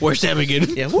are on. Where's Sam again?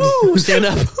 Yeah, woo, stand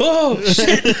up. Oh,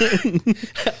 shit.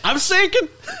 I'm sinking.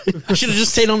 I should have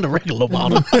just stayed on the regular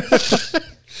bottom.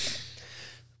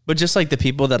 But just like the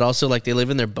people that also like they live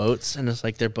in their boats and it's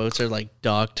like their boats are like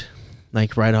docked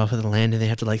like right off of the land and they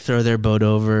have to like throw their boat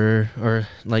over or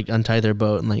like untie their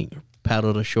boat and like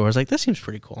paddle to shore. It's like, that seems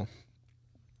pretty cool.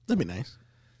 That'd be nice.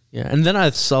 Yeah. And then I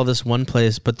saw this one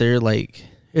place, but they're like,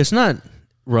 it's not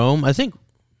Rome. I think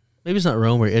maybe it's not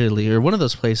Rome or Italy or one of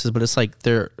those places, but it's like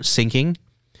they're sinking.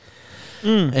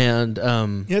 And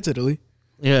Yeah, it's Italy.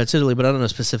 yeah, it's Italy, but I don't know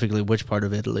specifically which part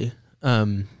of Italy.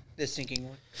 The sinking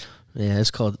one. Yeah,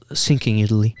 it's called Sinking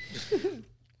Italy.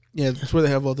 Yeah, that's where they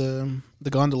have all the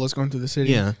gondolas going through the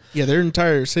city. Yeah. Yeah, their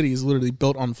entire city is literally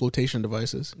built on flotation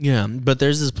devices. Yeah, but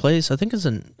there's this place. I think it's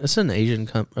an Asian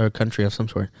country of some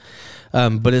sort.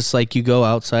 But it's like you go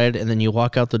outside and then you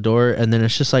walk out the door and then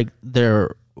it's just like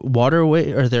their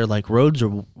waterway or their like roads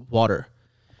or water,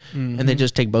 and they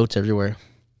just take boats everywhere.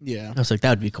 Yeah. I was like,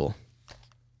 that would be cool.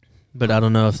 But I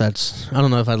don't know if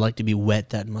I'd like to be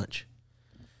wet that much.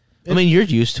 I mean, you're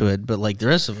used to it, but like the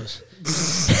rest of us.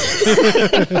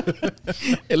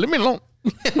 Hey, leave me alone.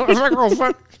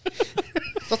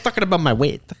 Stop talking about my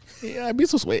weight. Yeah, I'd be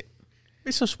so sweet.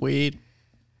 It's so sweet.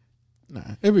 Nah,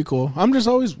 it'd be cool. I'm just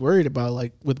always worried about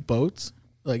like with boats,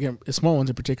 like small ones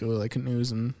in particular, like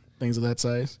canoes and things of that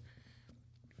size.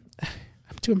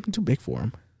 I'm too big for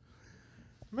them.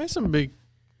 Made some big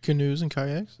canoes and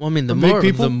kayaks. Well, I mean, For big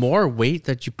people? the more weight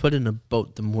that you put in a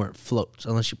boat, the more it floats.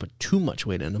 Unless you put too much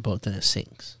weight in a boat, then it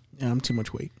sinks. Yeah, I'm too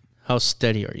much weight. How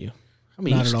steady are you? I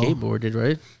mean, Not you at all. skateboarded,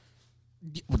 right?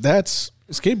 That's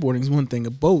skateboarding is one thing.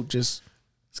 A boat just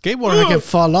Skateboarding, I can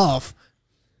fall off.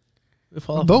 We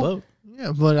fall off a Boat. boat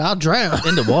Yeah, but I'll drown.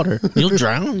 in the water. You'll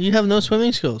drown. You have no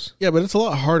swimming skills. Yeah, but it's a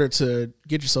lot harder to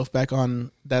get yourself back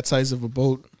on that size of a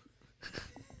boat.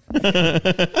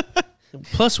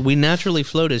 Plus, we naturally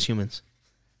float as humans.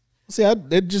 See,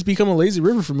 it'd just become a lazy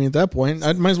river for me at that point.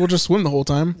 I might as well just swim the whole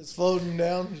time. It's floating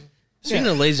down. Speaking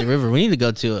of lazy river, we need to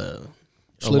go to a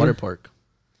Schlitter? water park.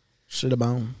 Shit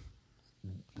about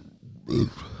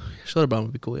Schlitterbahn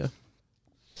would be cool, yeah.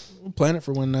 We'll plan it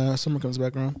for when summer comes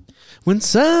back around. When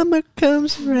summer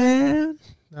comes around.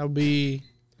 That'll be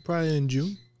probably in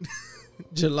June,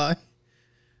 July.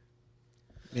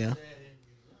 Yeah.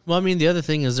 Well, I mean, the other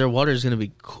thing is their water is going to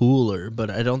be cooler,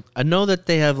 but I know that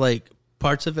they have like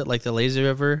parts of it, like the lazy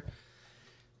river,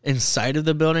 inside of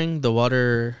the building. The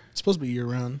water It's supposed to be year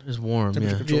round. is warm,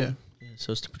 Temperature yeah. control. Yeah,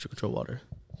 so it's temperature control water.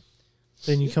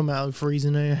 Then you come out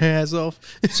freezing your ass off.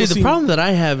 See, the problem that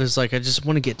I have is like I just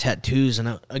want to get tattoos,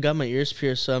 and I got my ears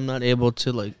pierced, so I'm not able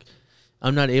to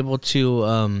I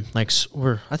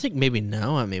think maybe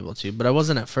now I'm able to, but I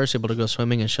wasn't at first able to go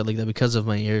swimming and shit like that because of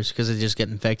my ears, because they just get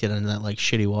infected in that like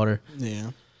shitty water.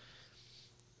 Yeah.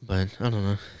 But I don't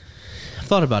know. I've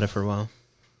thought about it for a while.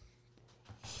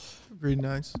 Pretty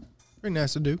nice. Pretty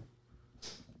nice to do.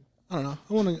 I don't know.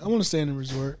 I want to stay in a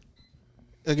resort.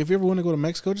 Like, if you ever want to go to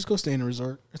Mexico, just go stay in a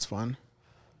resort. It's fun.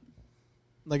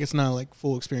 Like, it's not like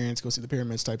full experience, go see the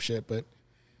pyramids type shit, but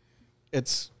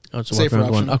it's safer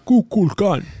option.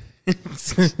 Kukulkan.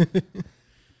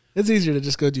 It's easier to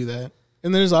just go do that.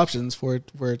 And there's options for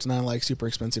it where it's not like super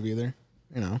expensive either,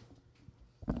 you know.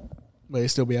 But you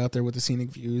still be out there with the scenic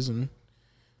views and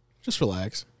just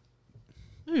relax.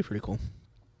 That'd be pretty cool.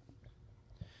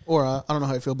 Or I don't know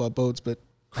how you feel about boats, but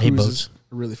I hate cruises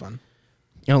are really fun.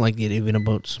 I don't like the idea of being on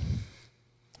boats.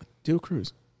 Do a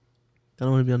cruise. I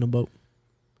don't want to be on a boat.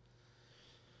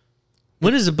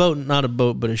 When is a boat not a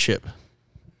boat but a ship?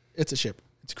 It's a ship.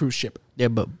 It's a cruise ship. Yeah,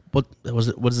 but what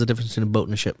is the difference between a boat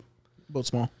and a ship? Boat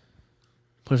small.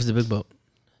 What if it's a big boat?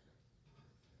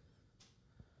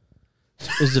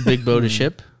 Is the big boat a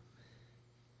ship?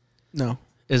 No.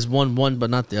 Is one but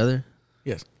not the other?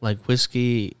 Yes. Like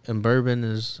whiskey and bourbon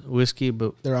is whiskey,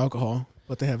 but They're alcohol,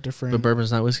 but they have different.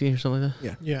 bourbon's not whiskey or something like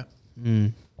that? Yeah.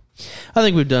 I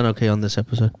think we've done okay on this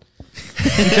episode.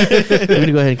 I'm going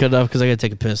to go ahead and cut it off because I got to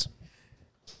take a piss.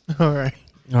 All right.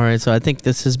 All right, so I think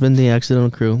this has been the Accidental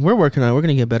Crew. We're working on it. We're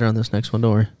going to get better on this next one,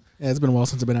 don't worry. Yeah, it's been a while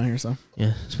since I've been out here, so.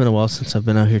 Yeah, it's been a while since I've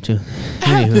been out here, too.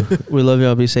 Anywho, we love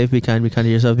y'all. Be safe, be kind to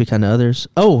yourself, be kind to others.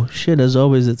 Oh, shit, as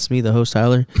always, it's me, the host,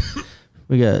 Tyler.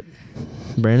 We got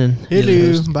Brandon.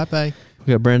 Hello. Bye-bye.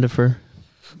 We got Brandifer.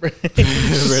 We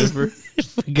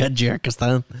got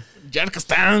Jerkistan.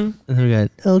 Jerkistan. And then we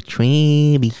got El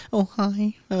Traby. Oh,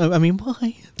 hi.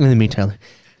 Why? And then me, Tyler.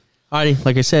 Alrighty,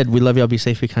 like I said, we love y'all. Be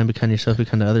safe, be kind to yourself, be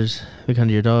kind to others, be kind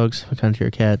to your dogs, be kind to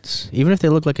your cats, even if they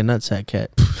look like a nutsack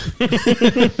cat.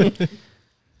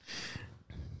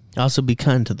 Also, be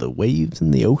kind to the waves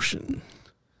in the ocean.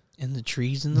 And the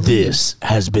trees in the This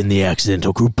has been the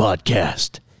Accidental Crew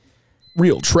Podcast.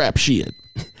 Real trap shit.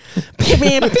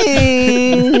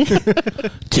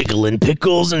 Tickling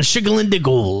pickles and shiggling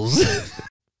diggles.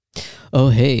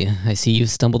 Oh, hey, I see you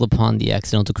stumbled upon the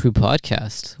Accidental Crew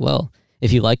Podcast. Well,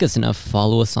 if you like us enough,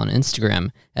 follow us on Instagram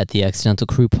at the Accidental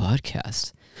Crew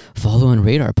Podcast. Follow and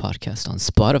rate our podcast on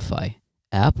Spotify,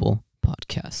 Apple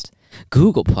Podcast,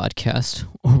 Google Podcast,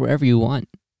 or wherever you want.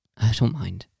 I don't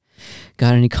mind.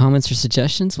 Got any comments or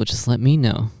suggestions? Well, just let me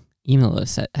know. Email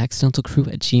us at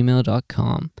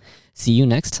accidentalcrew@gmail.com. See you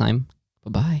next time.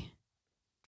 Bye-bye.